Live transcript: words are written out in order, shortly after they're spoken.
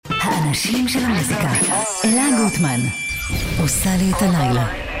האנשים של המוזיקה. אלה גוטמן עושה לי את הלילה.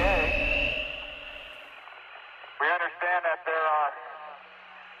 We understand that there are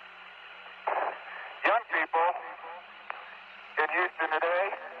young people in Houston today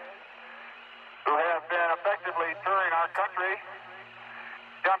who have been effectively touring our country.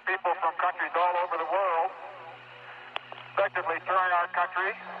 Young people from countries all over the world effectively touring our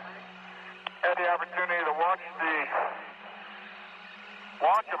country. Had the opportunity to watch the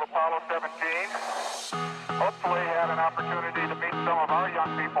launch of Apollo 17. Hopefully had an opportunity to meet some of our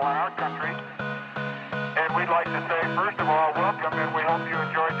young people in our country. And we'd like to say, first of all, welcome, and we hope you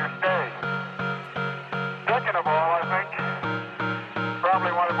enjoyed your stay. Second of all, I think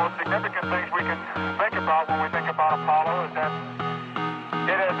probably one of the most significant things we can think about when we think about Apollo is that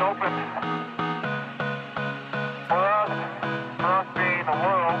it has opened for us being the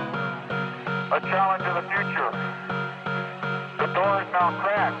world, a challenge of the future. The door is now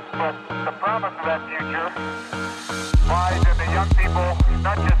cracked, but the promise of that future lies in the young people,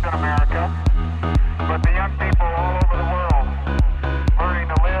 not just in America, but the young people all over the world, learning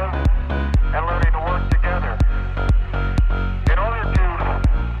to live and learning to work together. In order to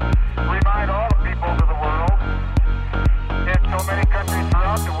remind all the peoples of the world, in so many countries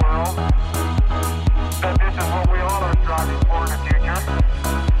throughout the world, that this is what we all are striving for in the future,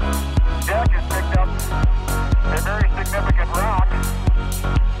 Jack has picked up a very significant rock,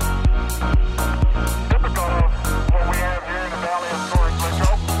 typical of what we have here in the Valley of Torres.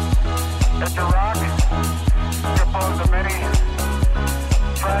 It's a rock composed of many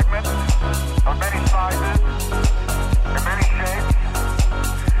fragments, of many sizes, and many shapes,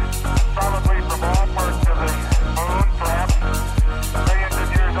 probably from all parts of the moon, perhaps millions of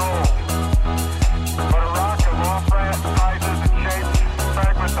years old. But a rock of all sizes and shapes,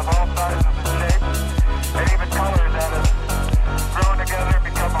 fragments of all sizes and shapes, and even colors that have grown together and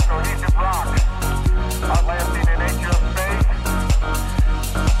become a cohesive rock, outlasting the nature of space,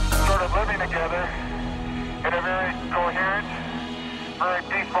 sort of living together in a very coherent, very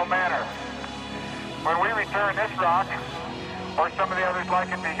peaceful manner. When we return this rock, or some of the others like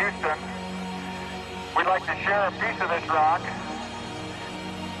it to Houston, we'd like to share a piece of this rock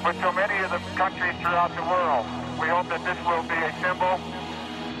with so many of the countries throughout the world. We hope that this will be a symbol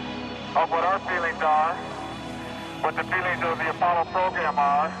of what our feelings are, what the feelings of the Apollo program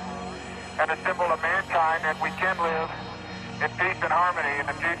are, and a symbol of mankind that we can live in peace and harmony in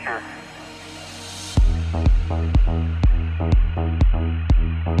the future.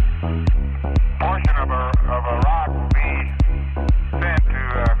 Portion of a rock will be sent to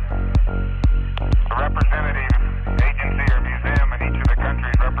a representative agency or museum in each of the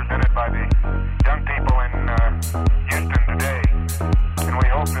countries represented by the young people in Houston today. And we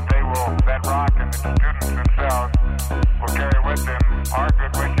hope that that rock and the students themselves will carry with them our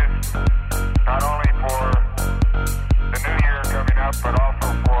good wishes, not only for the new year coming up, but also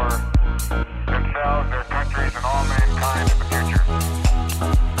for themselves, their countries, and all mankind in the future.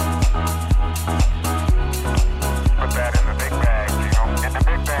 Put that in the big bag, in the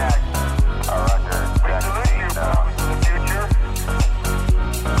big bag. All right, we salute you, promise of the future.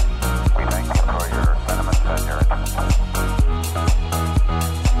 We thank you for your sentiments and your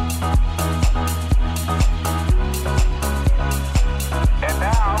And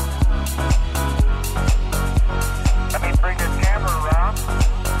now, let me bring this camera around.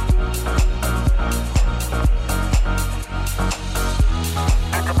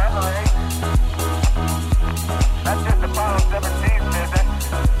 To commemorate, not just Apollo 17's visit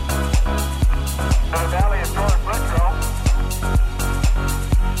to the Valley of Torres,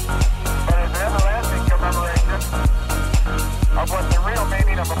 but as an everlasting commemoration of what the real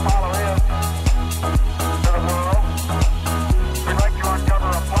meaning of Apollo is to the world. We'd like to uncover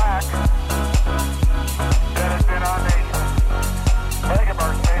a plaque that has been on the leg of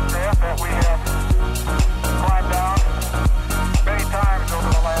our spacecraft that we have climbed down many times over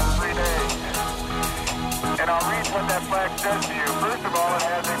the last 3 days. And I'll read what that plaque says to you. First of all, it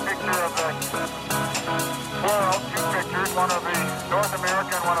has a picture of the world, 2 pictures, one of the North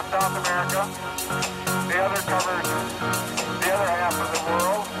America and one of South America. The other covers the other half of the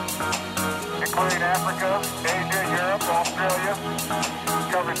world, including Africa, Asia, Europe, Australia.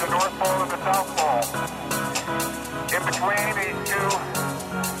 Covers the North Pole and the South Pole. In between these 2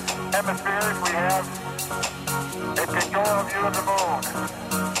 hemispheres, we have a pictorial view of the moon.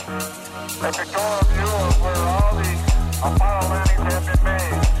 A pictorial view of where all the Apollo landings have been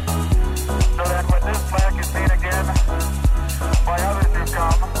made. So that when this plaque is seen again by others who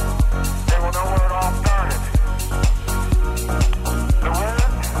come, they will know where it all started. The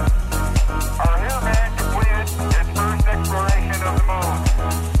words are, "Here man completed his first exploration of the moon."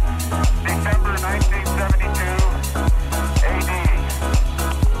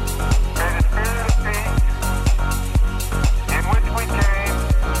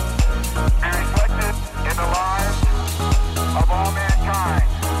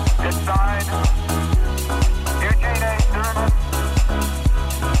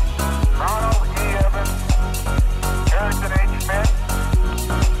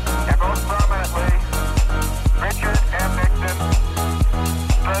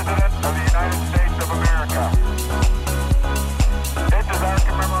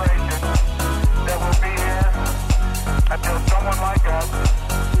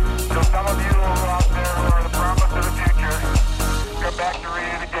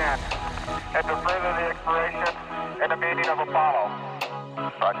 again and to further the expiration and the meaning of Apollo.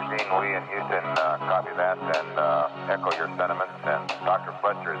 Roger Dean, we in Houston copy that and echo your sentiments. And Dr.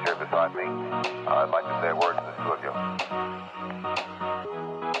 Fletcher is here beside me. I'd like to say a word to the two of you.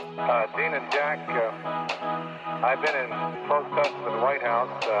 Dean and Jack, I've been in close touch with the White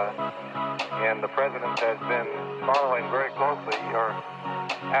House, and the President has been following very closely your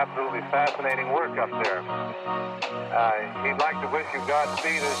absolutely fascinating work up there. He'd like to wish you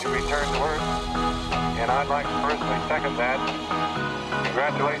Godspeed as you return to Earth, and I'd like to personally second that.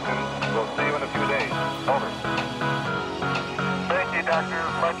 Congratulations. We'll see you in a few days. Over. Thank you, Dr.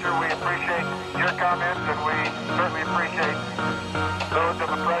 Fletcher. We appreciate your comments, and we certainly appreciate those of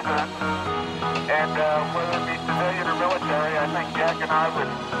the President. And whether it be civilian or military, I think Jack and I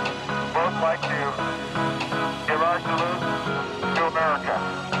would both like to give our salute to America.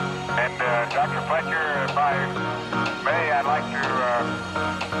 And Dr. Fletcher, if I may, I'd like to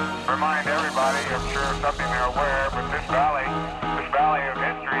remind everybody, I'm sure something they're aware, but this valley of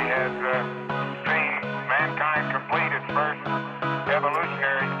history has seen mankind complete its first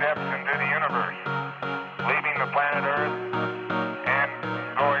evolutionary steps into the universe, leaving the planet Earth and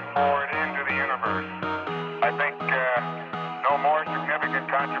going forward into the universe. I think no more significant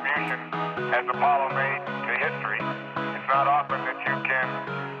contribution has Apollo made to history. It's not often that you can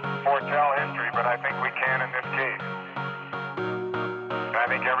foretell history, but I think we can in this case. And I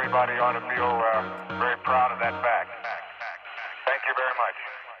think everybody ought to feel very proud of that fact. Thank you very much.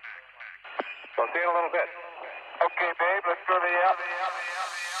 We'll see you in a little bit. Okay, babe, let's go to the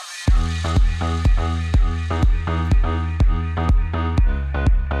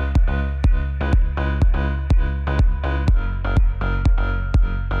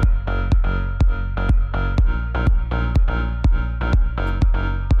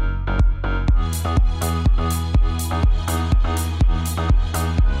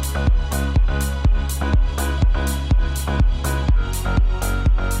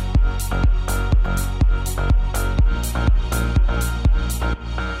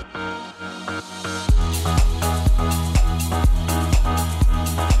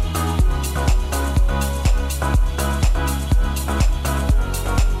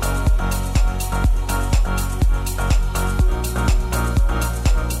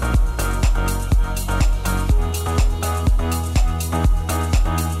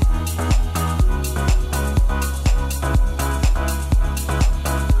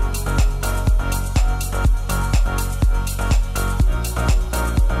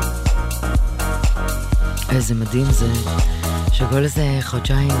איזה מדהים זה שכל איזה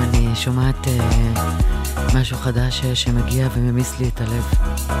חודשיים אני שומעת משהו חדש שמגיע וממיס לי את הלב.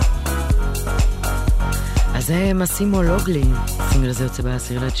 אז זה מסימו לוגלי, שימי לזה יוצא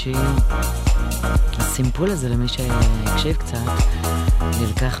ב10.9. הסימפול הזה למי שהקשיב קצת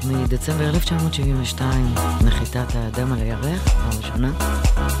נלקח מדצמבר 1972, נחיתת האדם על הירח הראשונה.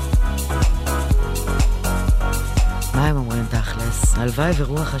 מה הם אומרים תכלס? הלוואי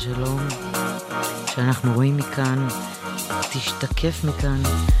ורוח השלום שאנחנו רואים מכאן תשתקף מכאן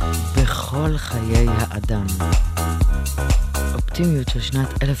בכל חיי האדם. אופטימיות של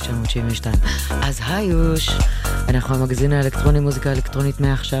שנת 1972. אז היוש, אנחנו המגזין האלקטרוני, מוזיקה אלקטרונית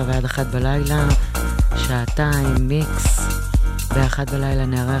מעכשיו ועד 1 בלילה, שעתיים מיקס. ב1 בלילה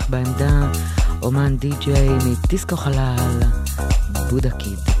נערך בעמדה אומן די-ג'יי מדיסקו חלל, בודה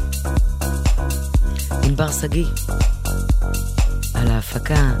קיד. ענבר סגי על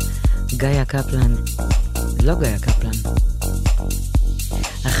ההפקה, גאיה קפלן, לא גאיה קפלן,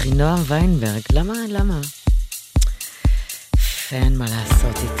 אחינועם ויינברג. למה? אין מה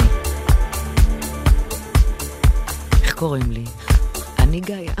לעשות איתי. איך קוראים לי? אני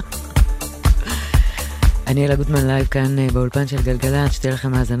גאיה. אני אלה גוטמן לייב כאן באולפן של גלגלת, שתהיה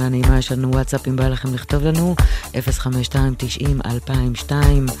לכם האזנה נעימה. יש לנו וואטסאפ אם בא לכם לכתוב לנו 052-90-2002.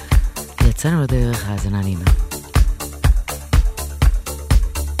 יצאנו לדרך, האזנה נעימה.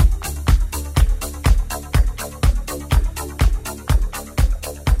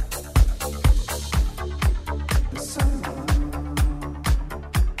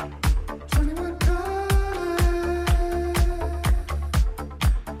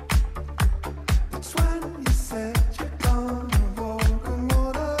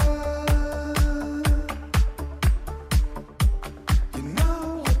 You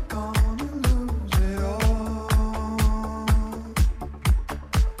know we're gonna lose it all.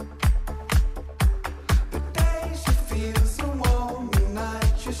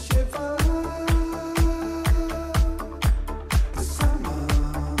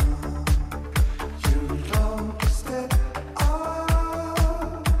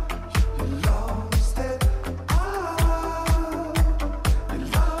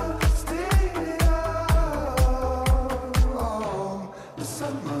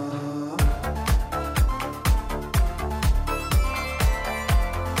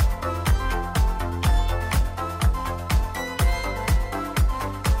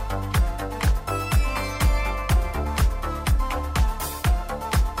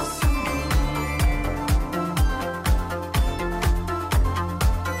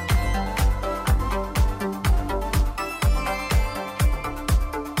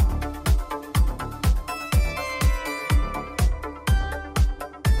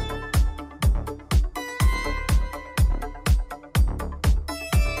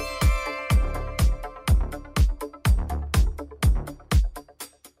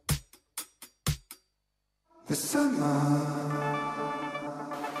 איזה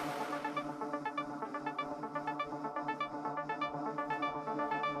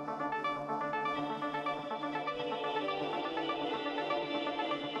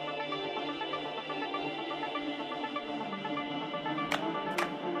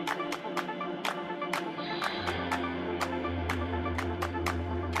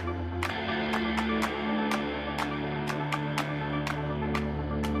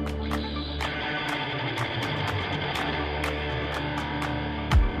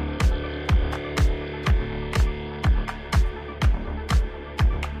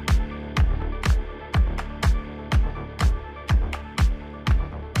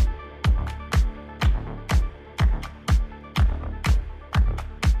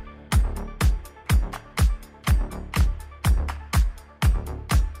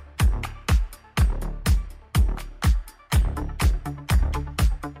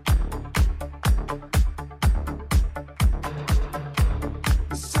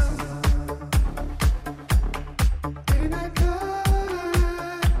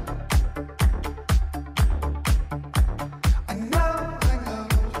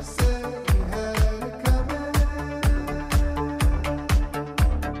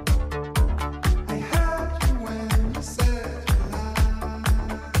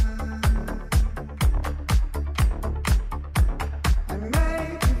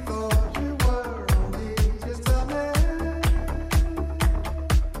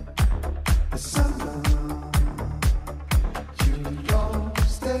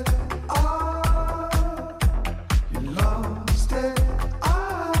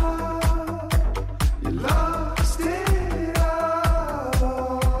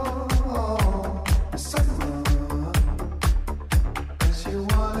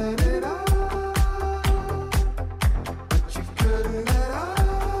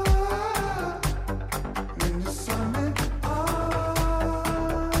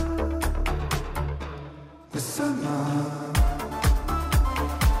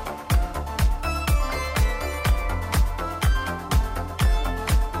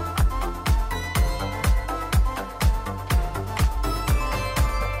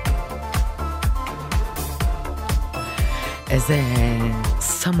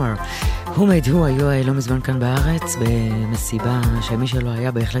סאמר. הוא היו לא מזמן כאן בארץ במסיבה שמי שלא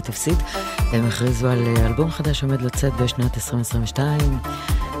היה בהחלט הפסיד. הם הכריזו על אלבום חדש שעומד לצאת בשנת 2022,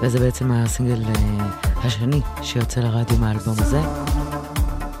 וזה בעצם הסינגל השני שיוצא לרדיו מהאלבום הזה.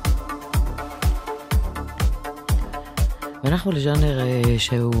 ואנחנו לז'אנר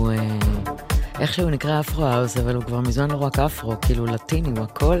שהוא איכשהו נקרא אפרו-האוס, אבל הוא כבר מזמן לא רק אפרו, כאילו לטיני הוא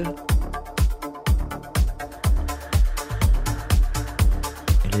הכל.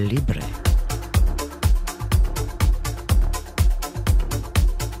 ליברה.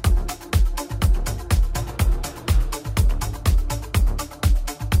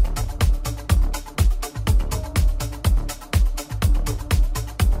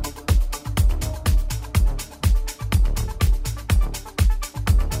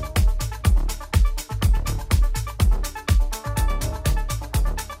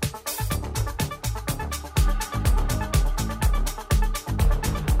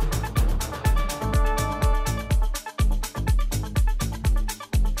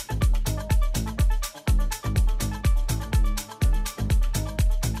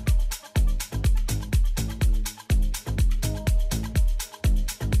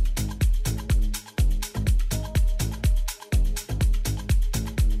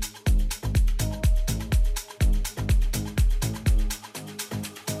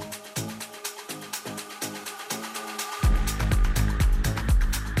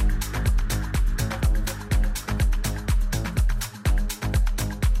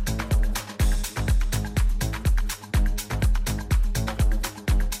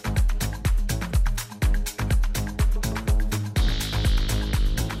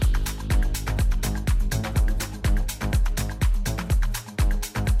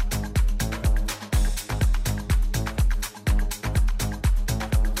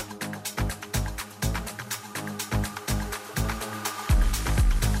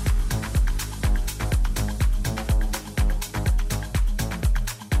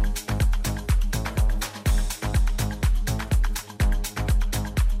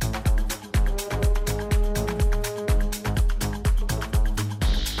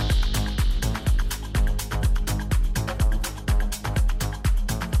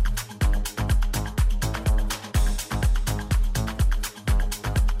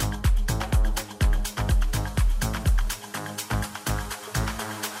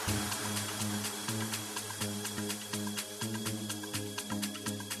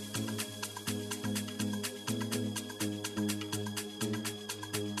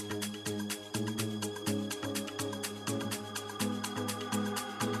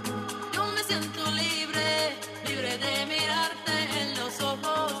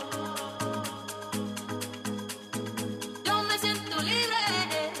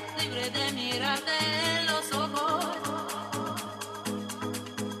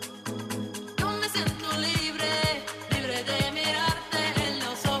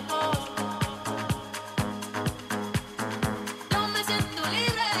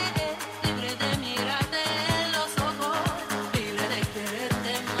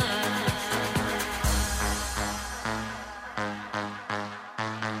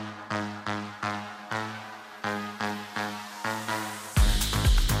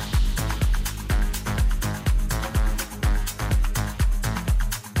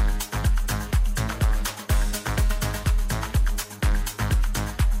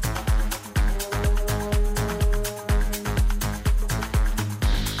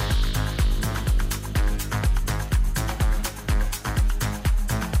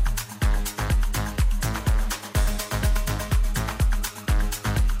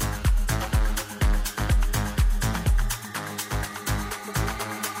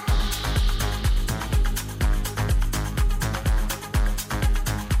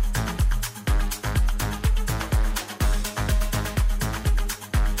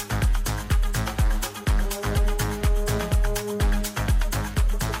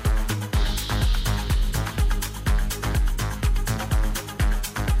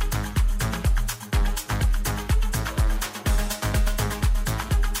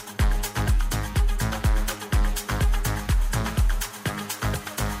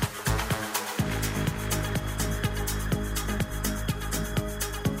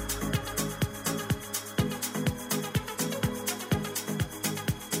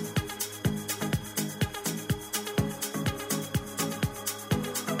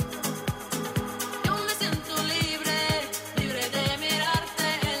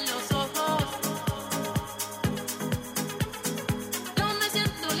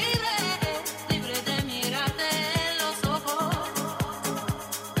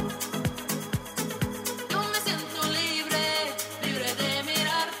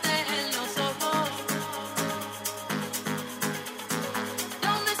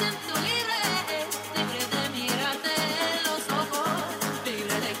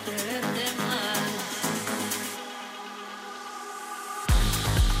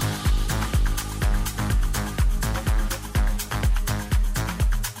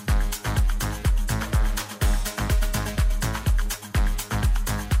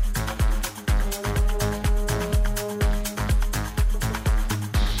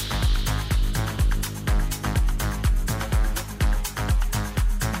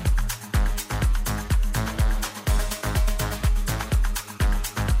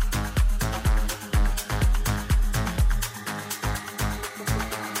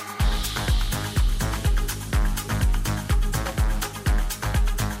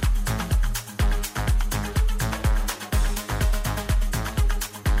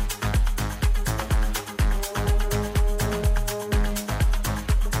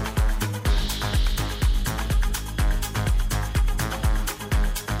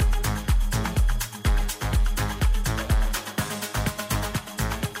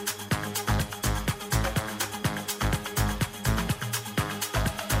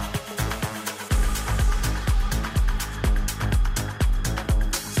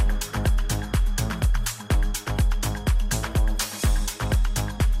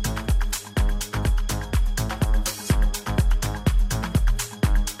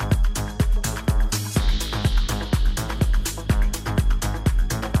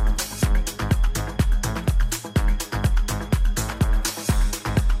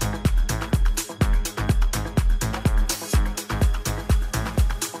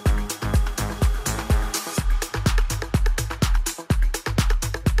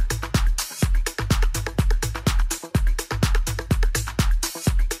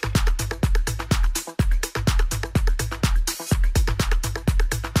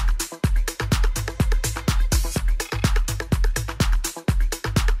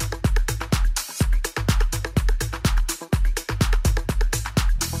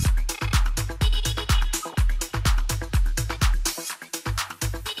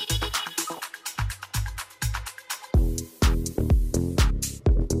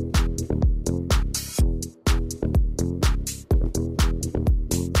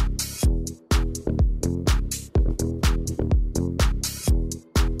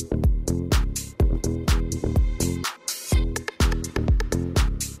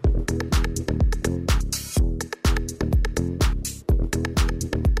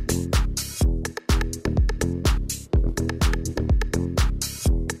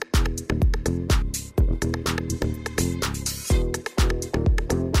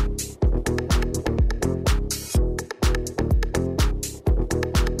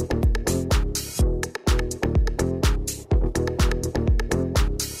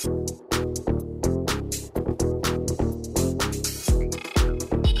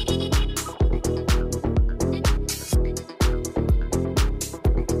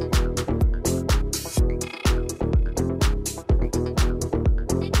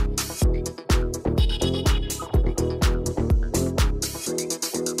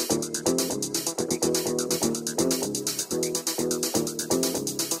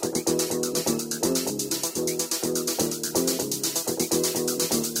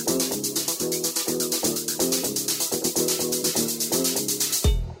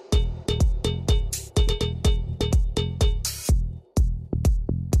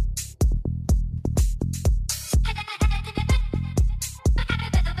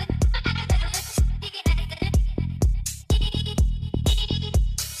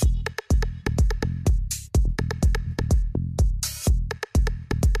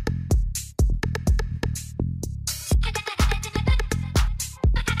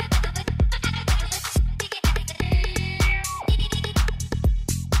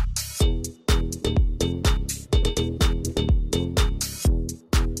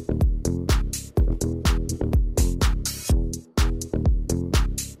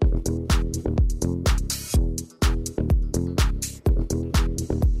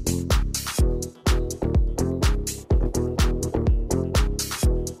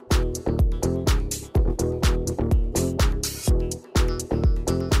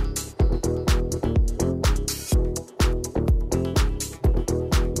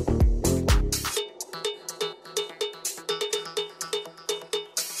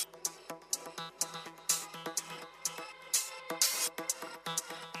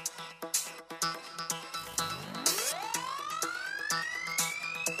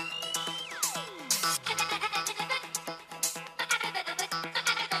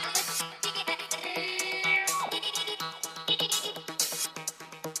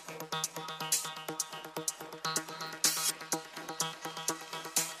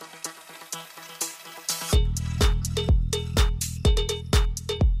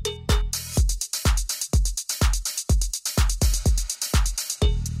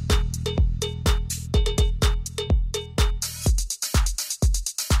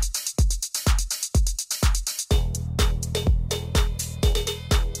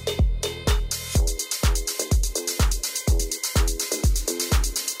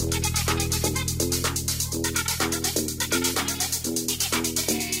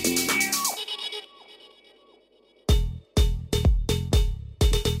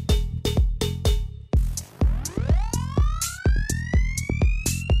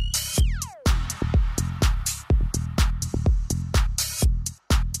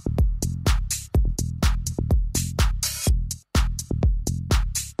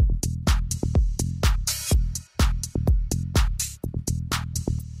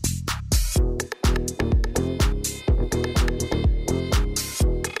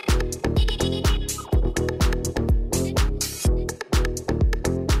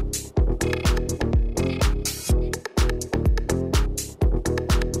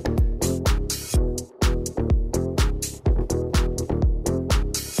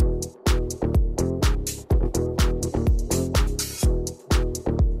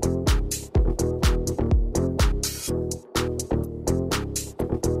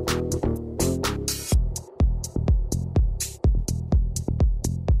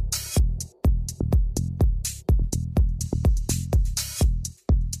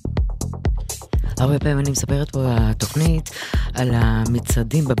 הרבה פעמים אני מספרת פה בתוכנית על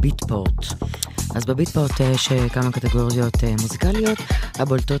המצעדים בביטפורט. אז בביטפורט יש כמה קטגוריות מוזיקליות,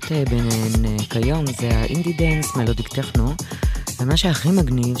 הבולטות ביניהן כיום זה האינדי דנס, מלודיק טכנו, ומה שהכי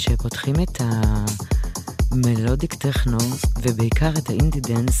מגניב שפותחים את המלודיק טכנו ובעיקר את האינדי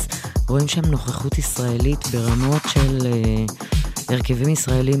דנס, רואים שם נוכחות ישראלית ברמות של הרכבים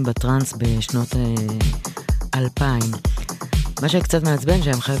ישראלים בטרנס בשנות 2000. מה שקצת מעצבן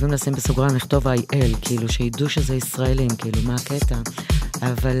שהם חייבים לשים בסוגריים לכתוב IL, כאילו שידעו שזה ישראלים, כאילו מה הקטע.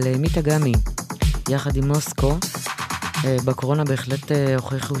 אבל מיטגמי, יחד עם מוסקו, בקורונה בהחלט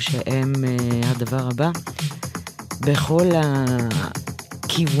הוכיחו שהם הדבר הבא. בכל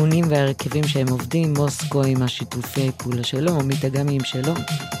הכיוונים והרכבים שהם עובדים, מוסקו עם השיתופי פעולה שלו, מיטגמי עם שלו.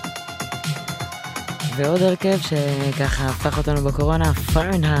 ועוד הרכב שככה הפך אותנו בקורונה,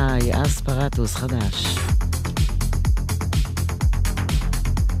 פרנהי, אספרטוס חדש.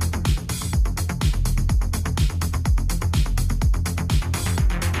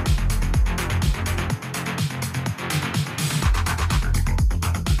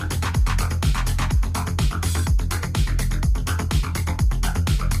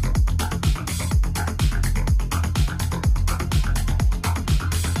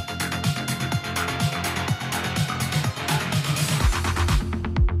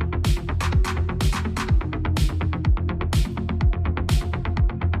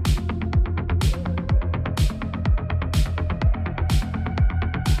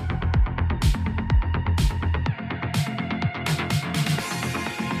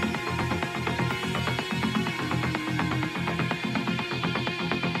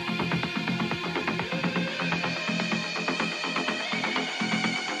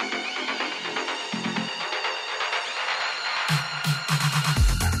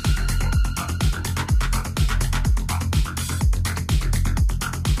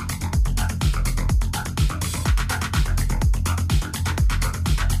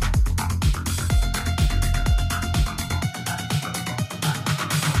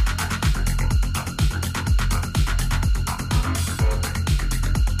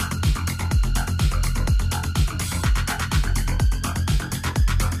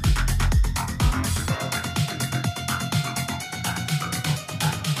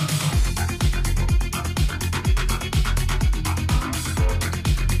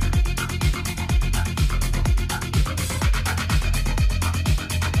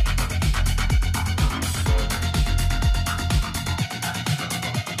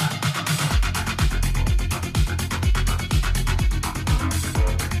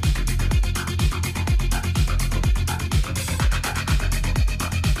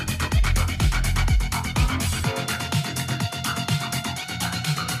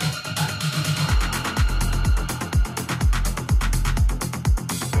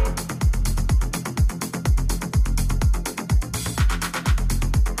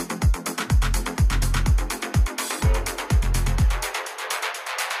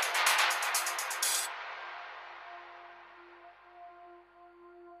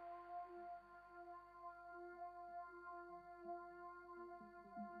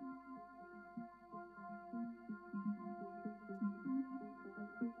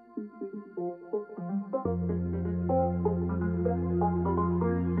 אלה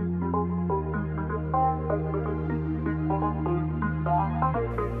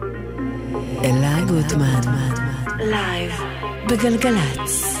גוטמן, לייב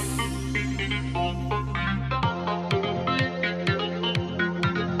בגלגלץ.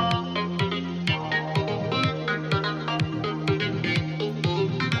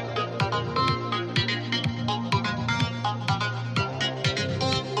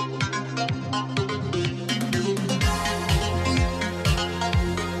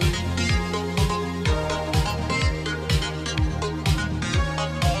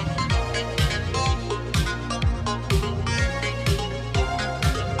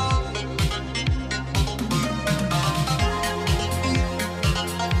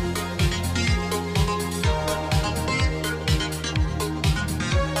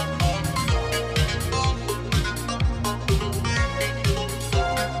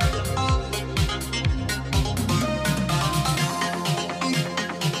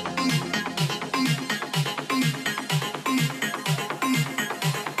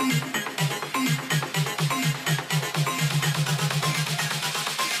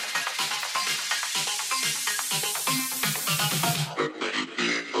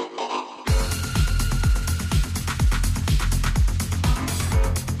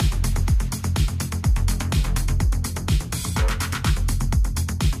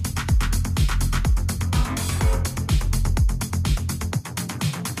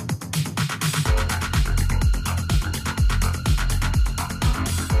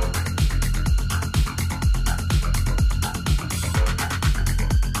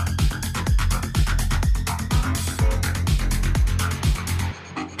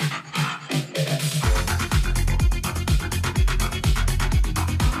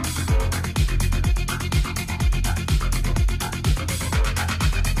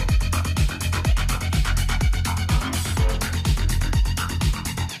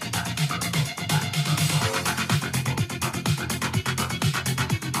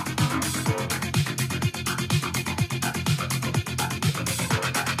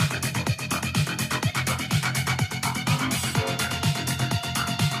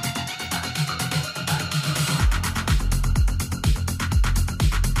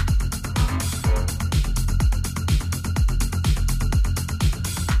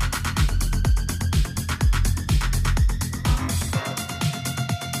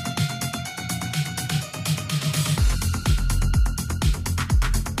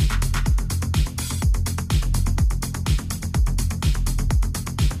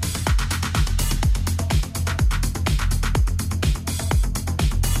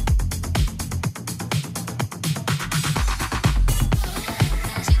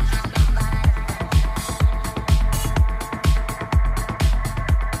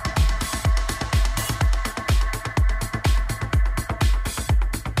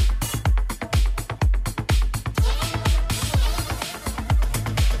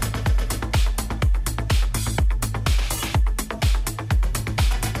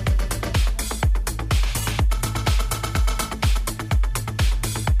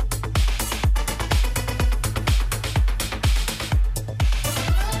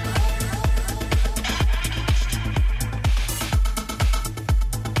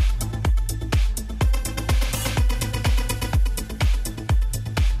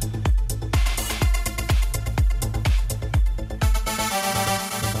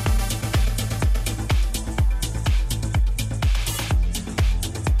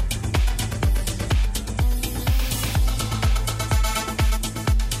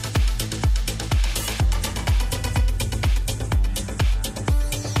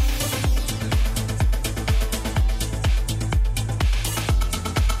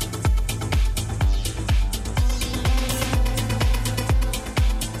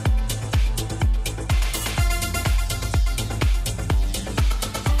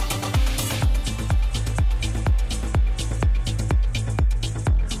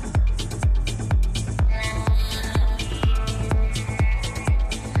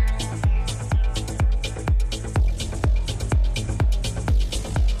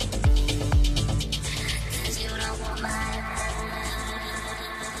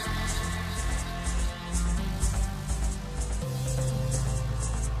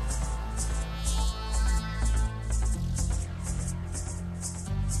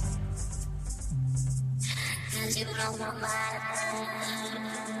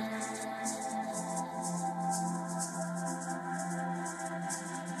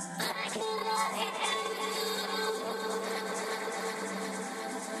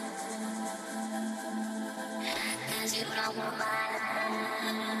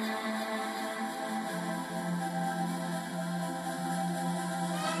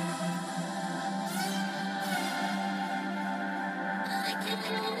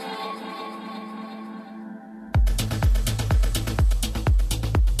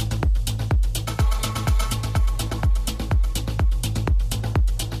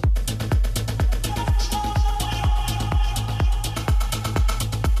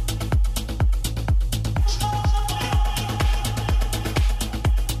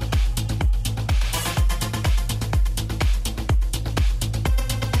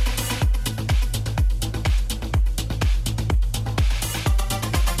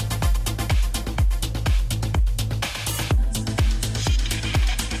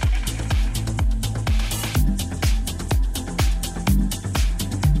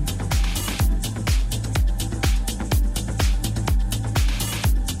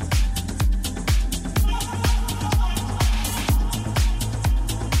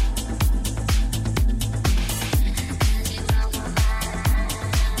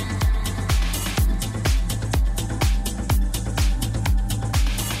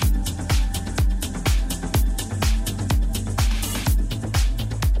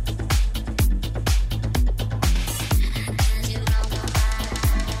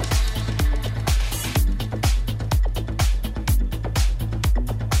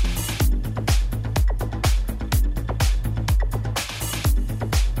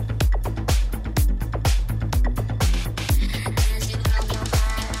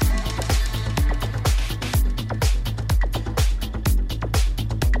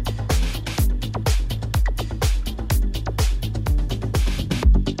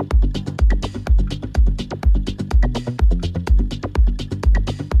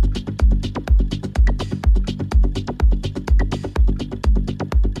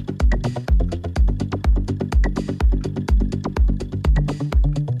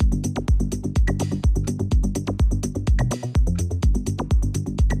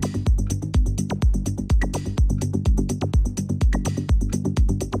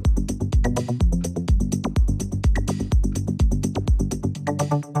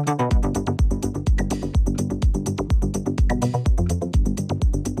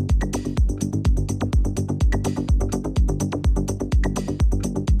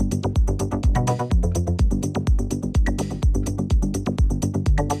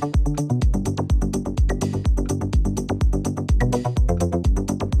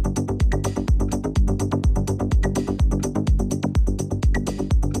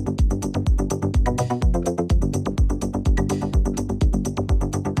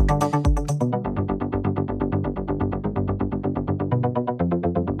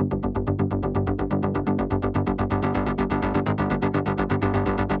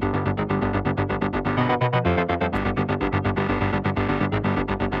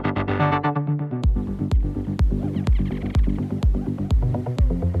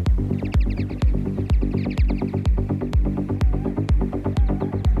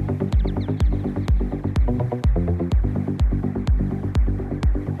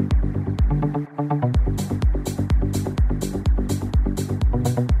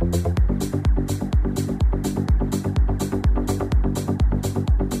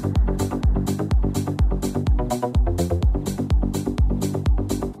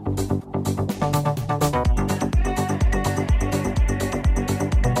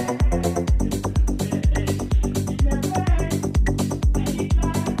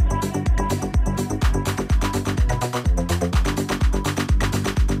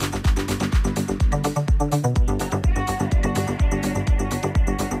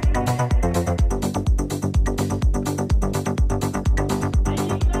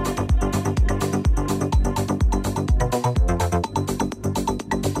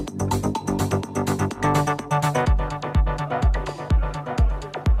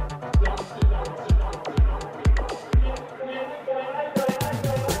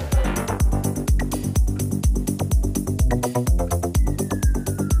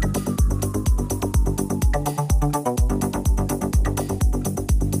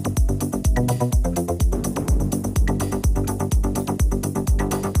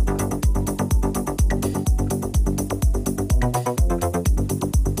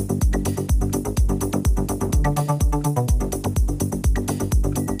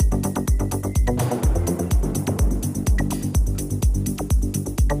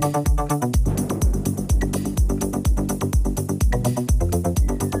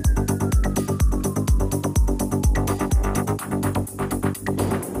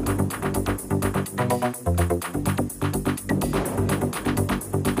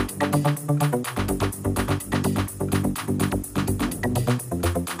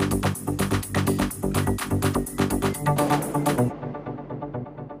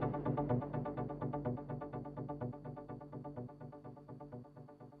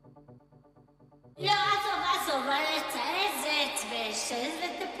 שזה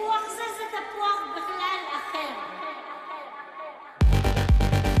תפוח זה תפוח בכלל אחר.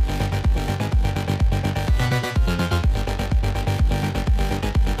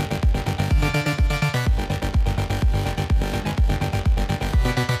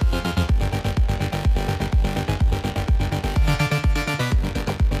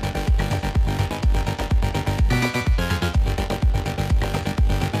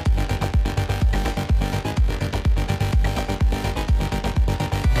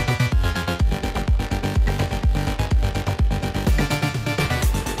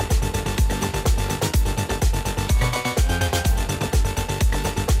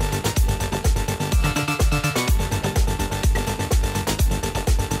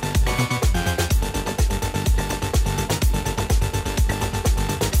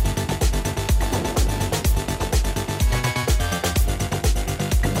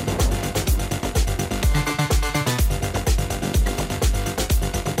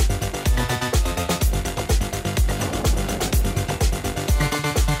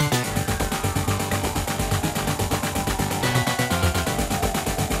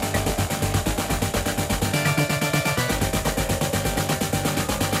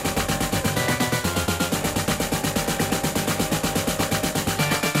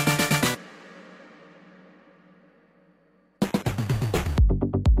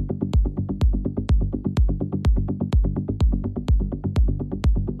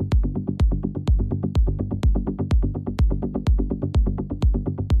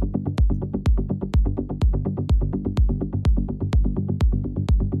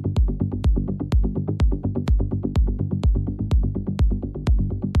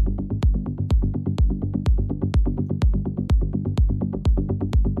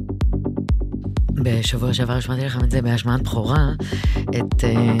 בשבוע שעבר השמעתי לכם את זה בהשמעת בכורה, את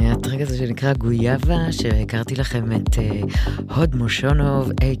הטרק הזה שנקרא גויאבה, שהכרתי לכם את הוד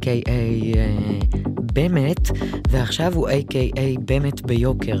מושונוב, a.k.a. באמת, ועכשיו הוא a.k.a. באמת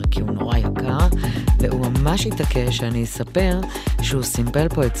ביוקר, כי הוא נורא יקר, והוא ממש התעקש שאני אספר שהוא סימפל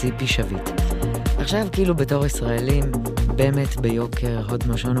פה את ציפי שביט. עכשיו כאילו בתור ישראלים, באמת ביוקר, הוד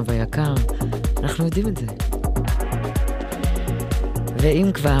מושונוב היקר, אנחנו יודעים את זה.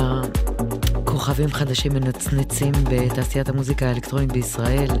 ואם כבר כוכבים חדשים מנצנצים בתעשיית המוזיקה האלקטרונית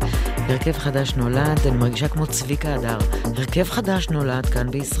בישראל, הרכב חדש נולד, אני מרגישה כמו צביקה הדר, הרכב חדש נולד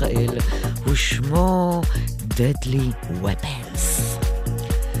כאן בישראל, הוא שמו Deadly Weapons.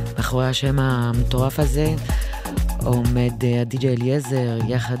 מאחורי השם המטורף הזה עומד הדי.ג'יי אליעזר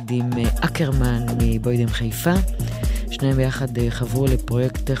יחד עם אקרמן מבוידם חיפה, שניהם ביחד חברו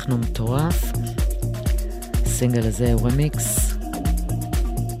לפרויקט טכנו מטורף, הסינגל הזה הוא רמיקס,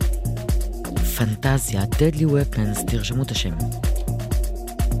 פנטזיה, Deadly Weapons, תרשמו את השם.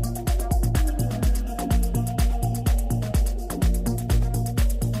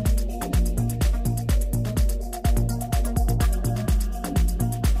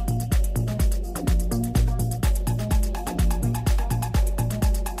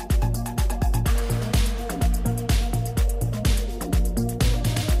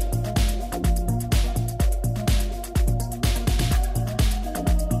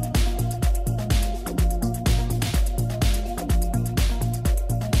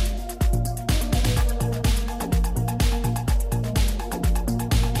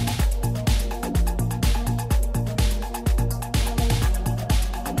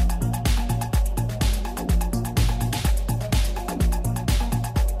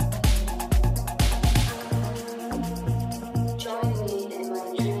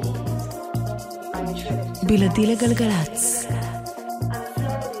 בלעדי לגלגלץ.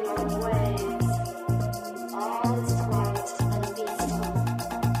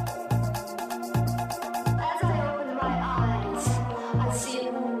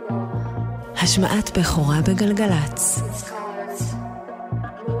 השמעת בכורה בגלגלץ.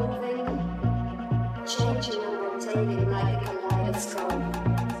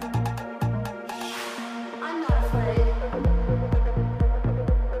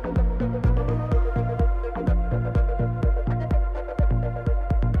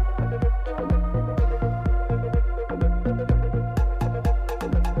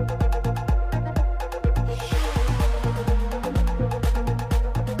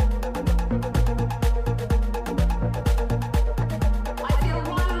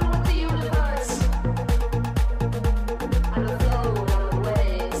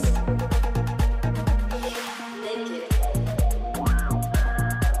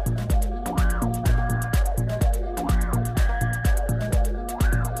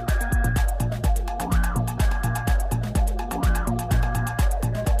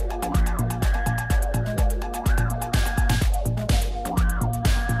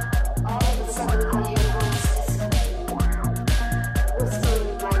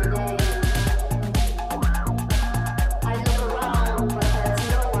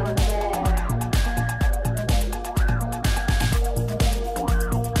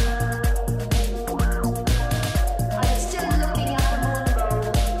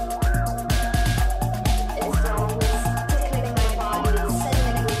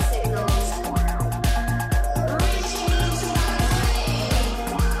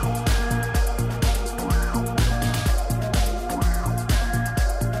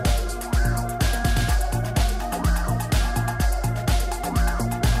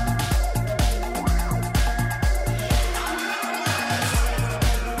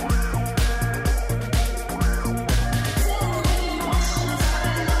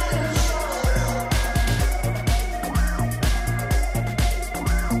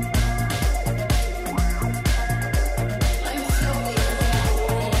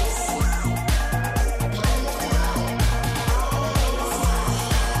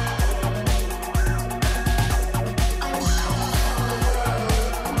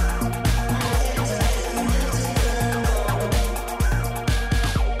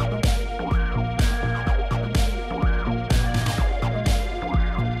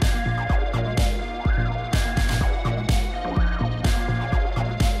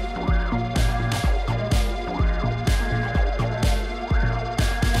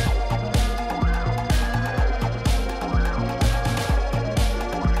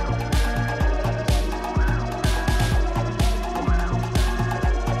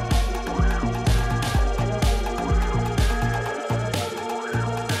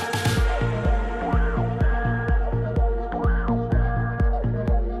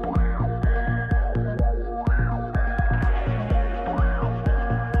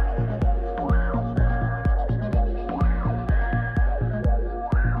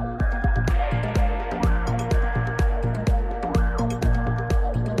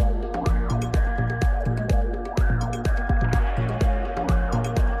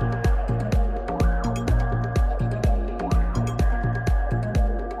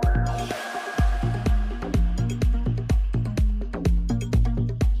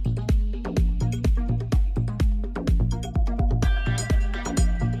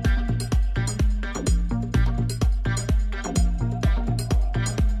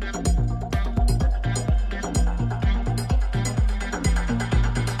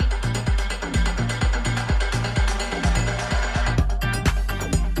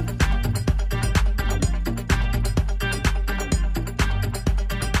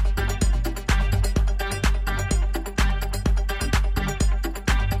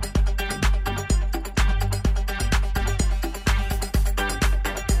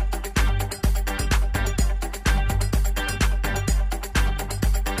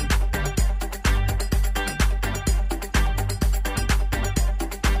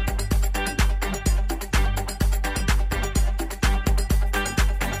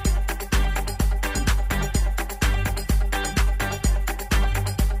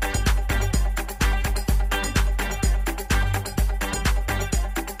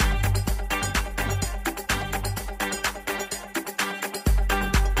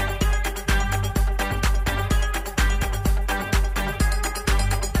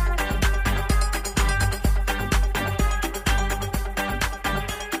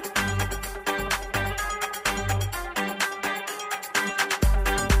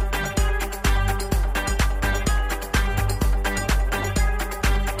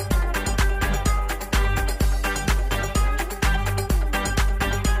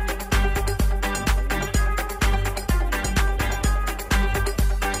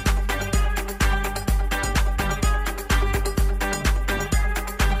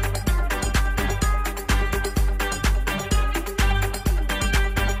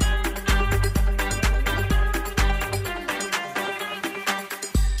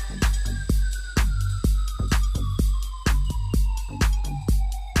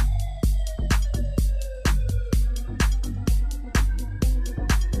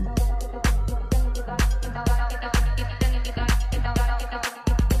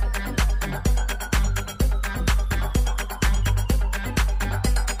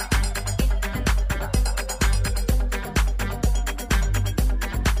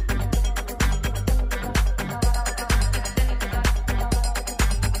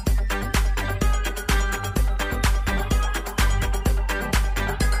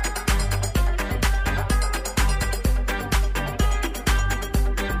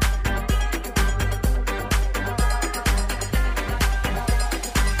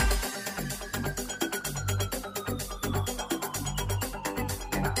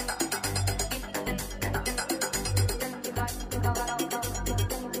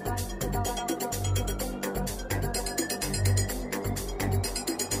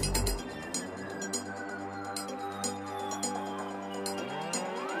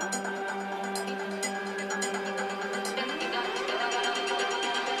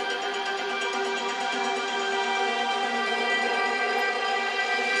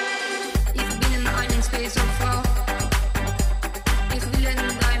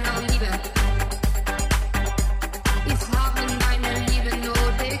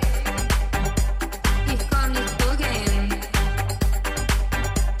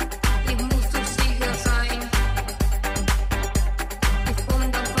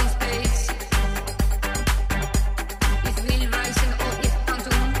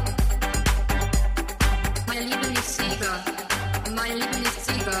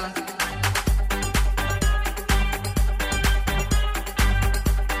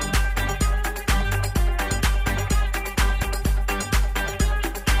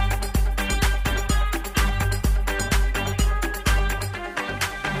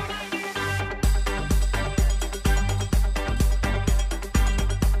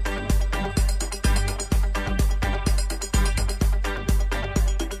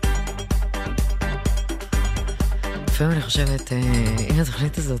 לפעמים אני חושבת, אם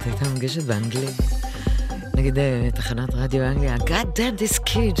התוכנית הזאת הייתה מוגשת באנגלית, נגיד תחנת רדיו אנגליה, God damn this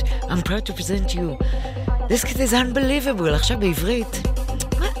kid, I'm proud to present you. This kid is unbelievable. עכשיו בעברית,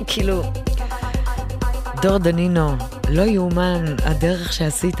 מה, כאילו, דור דנינו, לא יאומן הדרך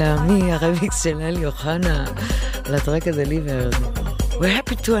שעשית מהרמיקס של אלי אוחנה לטרק הזה ליברד. We're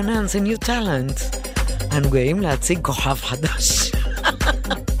happy to announce a new talent. אנחנו גאים להציג כוכב חדש.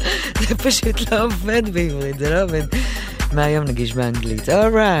 זה פשוט לא עובד בעברית, זה לא עובד. מה היום נגיש באנגלית?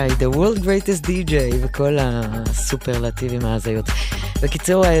 Alright, the world greatest DJ וכל הסופרלטיבים ההזיות.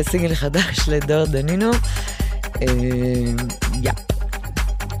 בקיצור, סינגל חדש לדור דנינו.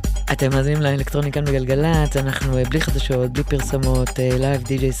 אתם מאזינים לאלקטרוני כאן בגלגלת, אנחנו בלי חדשות, בלי פרסמות, לייב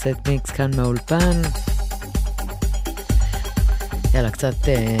די.ג'יי סט מיקס כאן מהאולפן. יאללה, קצת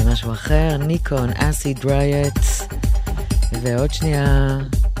משהו אחר, ניקון, אסיד ריוט, ועוד שנייה,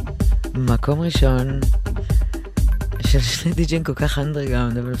 מקום ראשון של שני די.ג'ים כל כך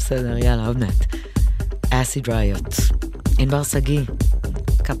אנדרגאונד, אבל בסדר, יאללה, עוד מעט. אסיד ריוט, ענבר סגי,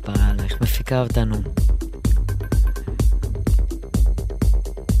 כפרה עליך, מפיקה אותנו.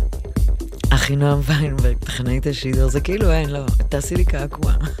 אחינועם ויינברג, טכנאית השידור, זה כאילו אין, לא, תעשי לי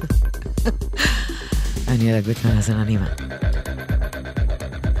קעקוע. אני אלך גוטמן, אז אני מה.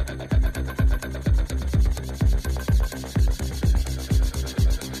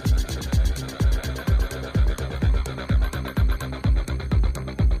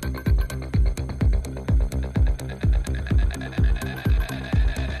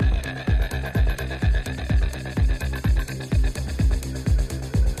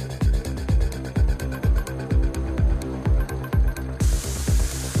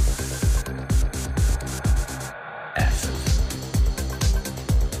 Acid.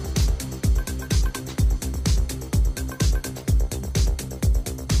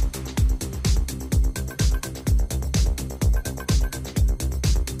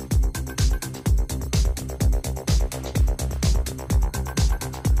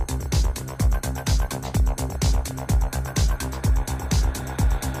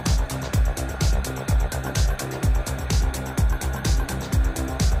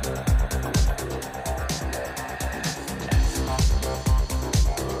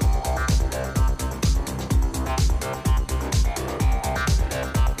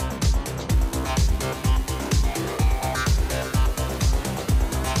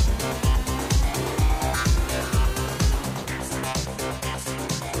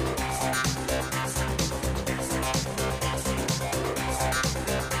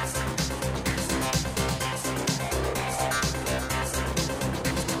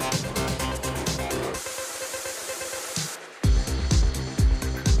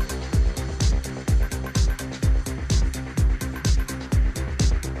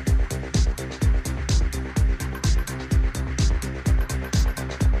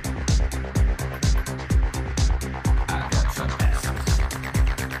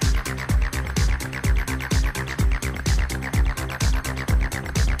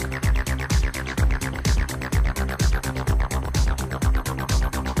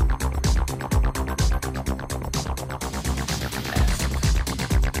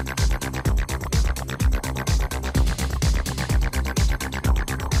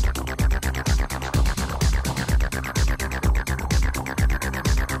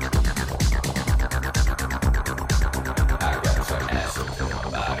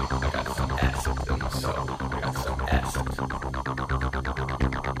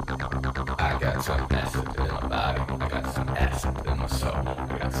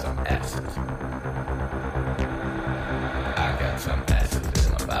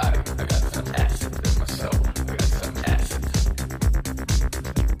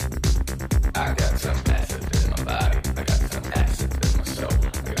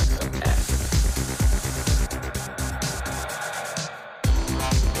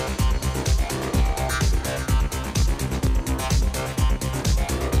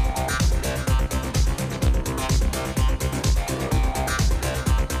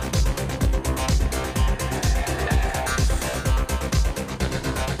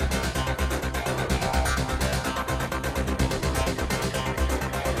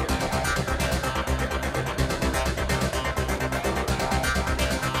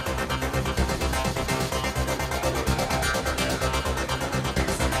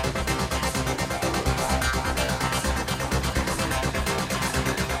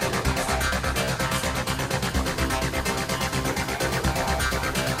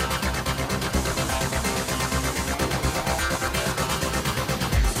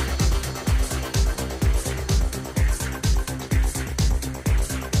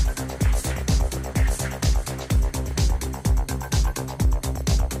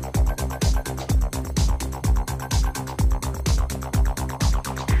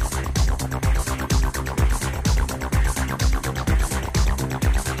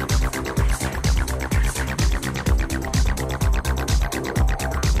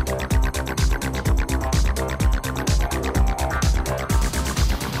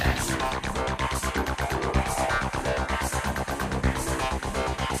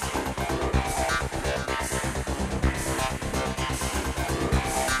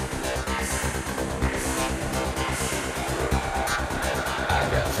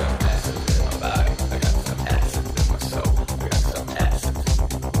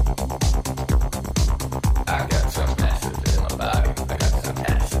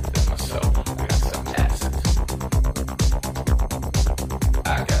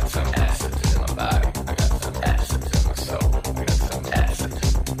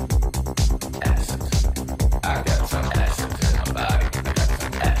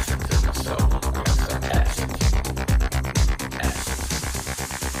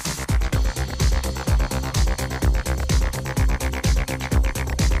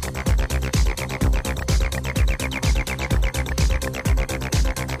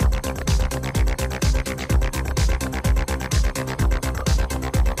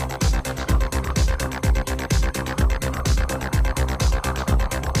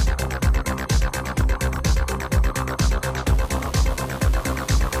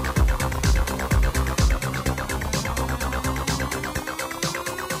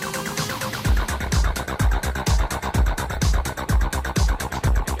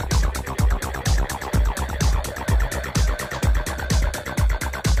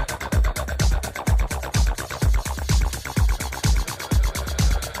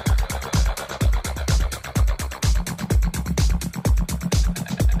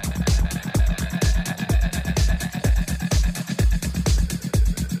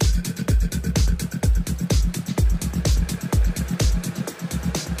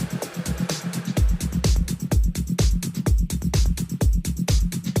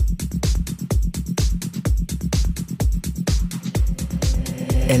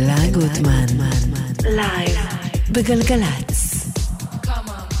 אלה גוטמן, לייב בגלגלצ.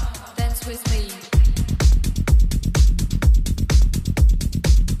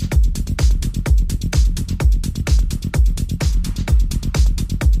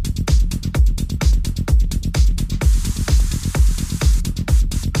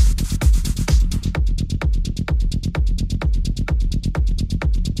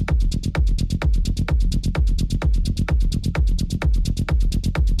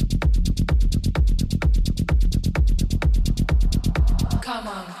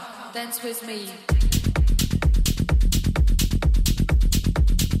 With me.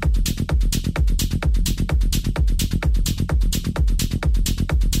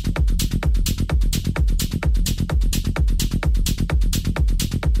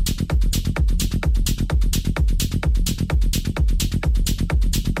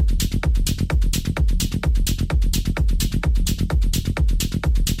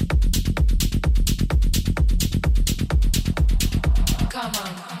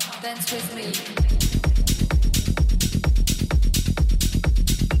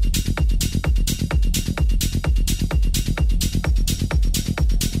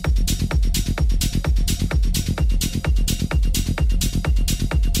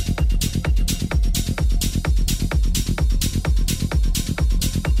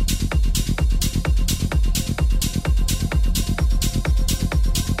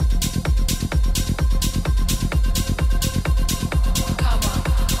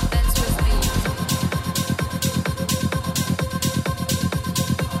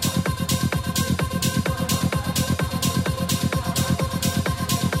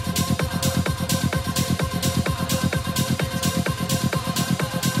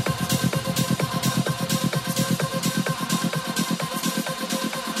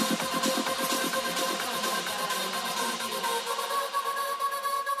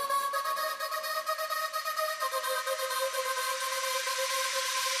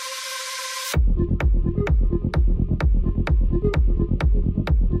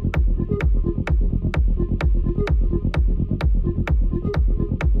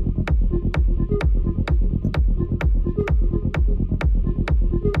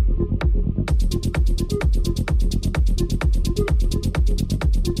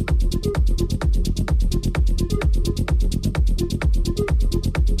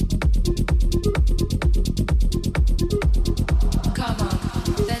 Come on,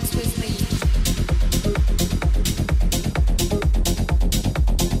 dance with me.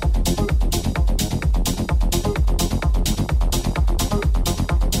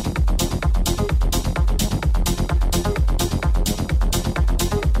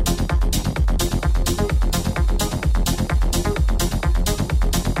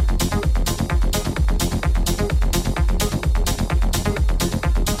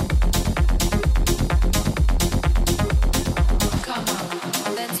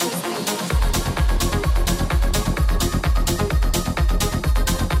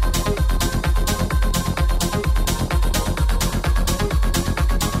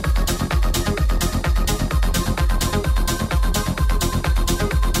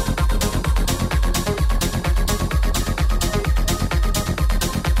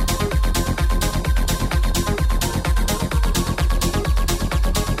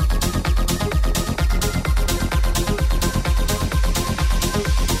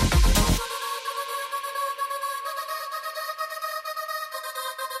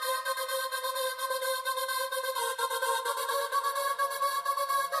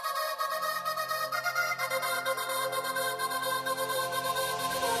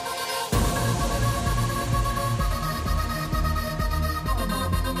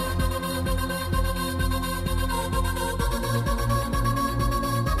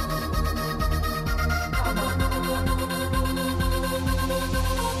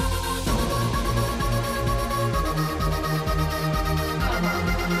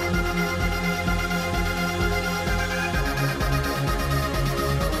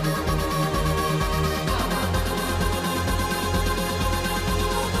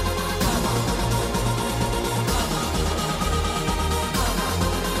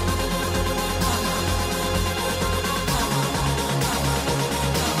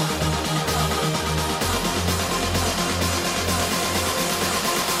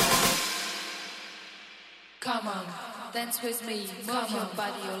 dance with me, move your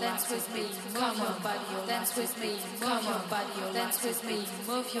body, dance with me, move your body, dance with me, move your body, dance with me,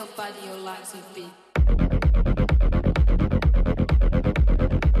 move your body, your legs with me.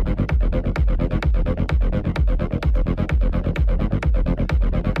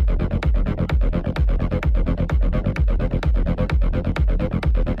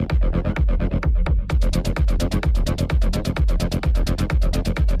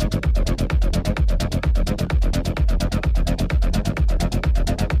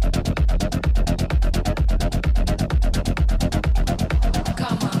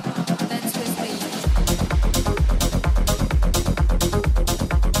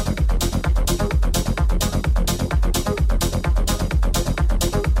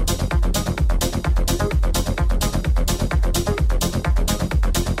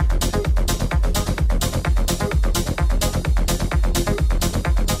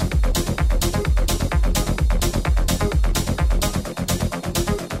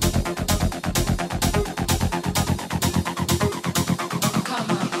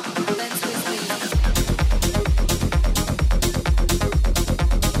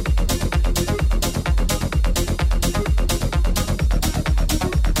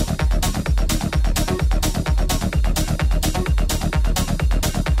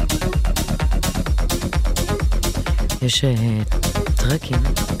 יש טרקים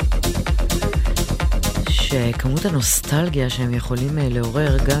שכמות הנוסטלגיה שהם יכולים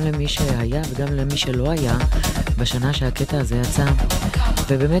לעורר גם למי שהיה וגם למי שלא היה בשנה שהקטע הזה יצא,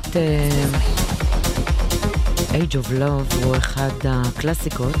 ובאמת Age of Love הוא אחד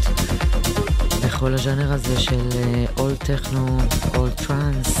הקלאסיקות בכל הז'אנר הזה של Old Techno, Old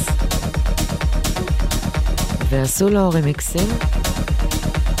Trance, ועשו לו רמיקסים.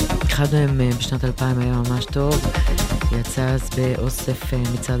 אחד מהם בשנת 2000 היה ממש טוב, יצא אז באוסף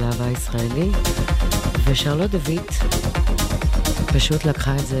מצד אהבה ישראלי, ושרלוט דויט פשוט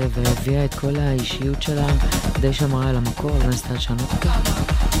לקחה את זה והביאה את כל האישיות שלה די שמרה על המקור, לא נסתה לשנות אותו.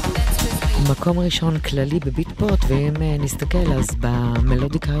 מקום ראשון כללי בביטפוט, ואם נסתכל אז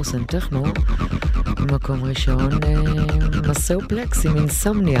במלודיק האוס אנד טכנו, מקום ראשון מסאו פלקס עם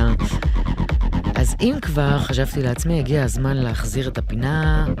אינסומניה. אז אם כבר חשבתי לעצמי, הגיע הזמן להחזיר את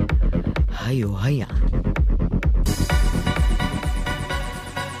הפינה היה.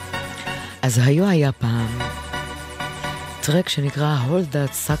 אז היה פעם טרק שנקרא Hold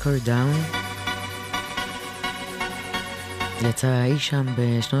That Sucker Down, יצא אי שם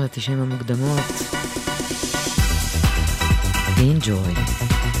בשנות ה-90 המוקדמות. Enjoy.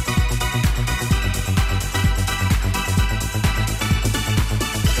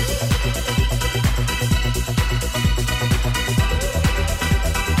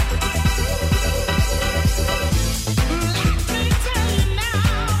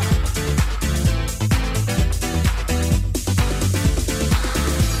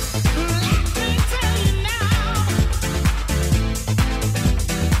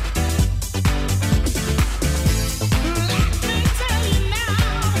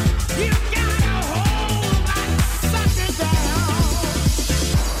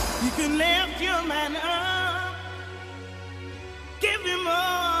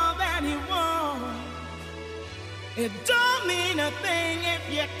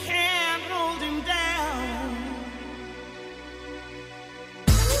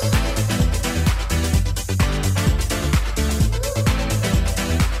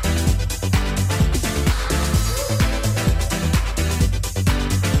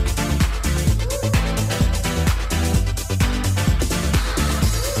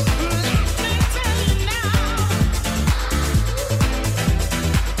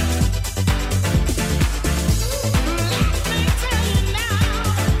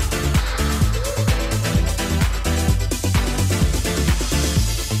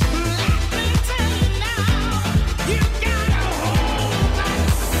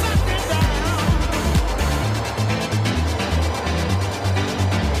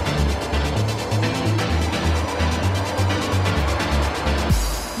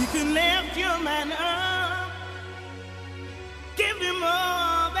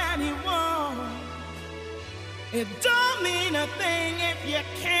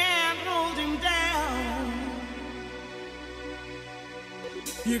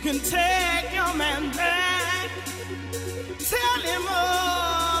 You can take your man back, tell him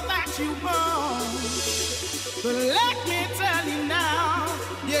all that you want, but let me tell you now,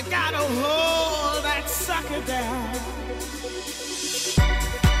 you gotta hold that sucker down.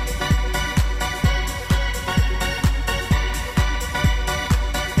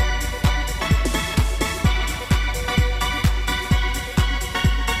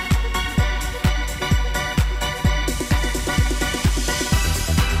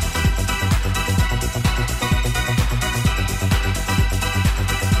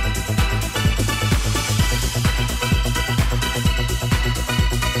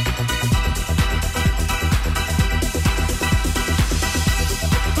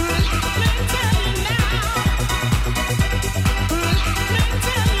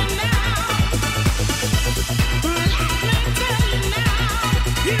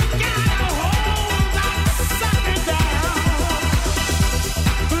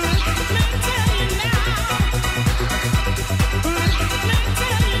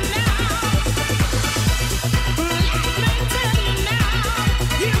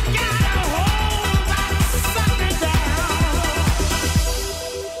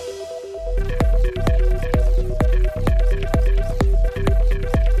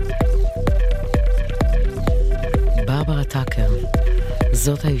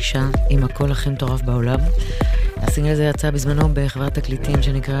 זאת האישה עם הקול הכי מטורף בעולם. הסינגל הזה יצא בזמנו בחברת תקליטים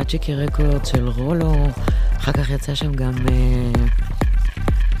שנקרא צ'יקי רקורד של רולו, אחר כך יצא שם גם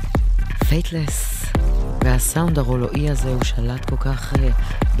פייטלס, והסאונד הרולואי הזה הוא שלט כל כך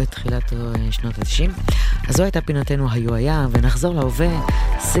בתחילת שנות ה-90. אז זו הייתה פינתנו היה, ונחזור להווה,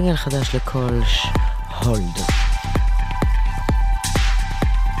 סינגל חדש לקולש, הולד.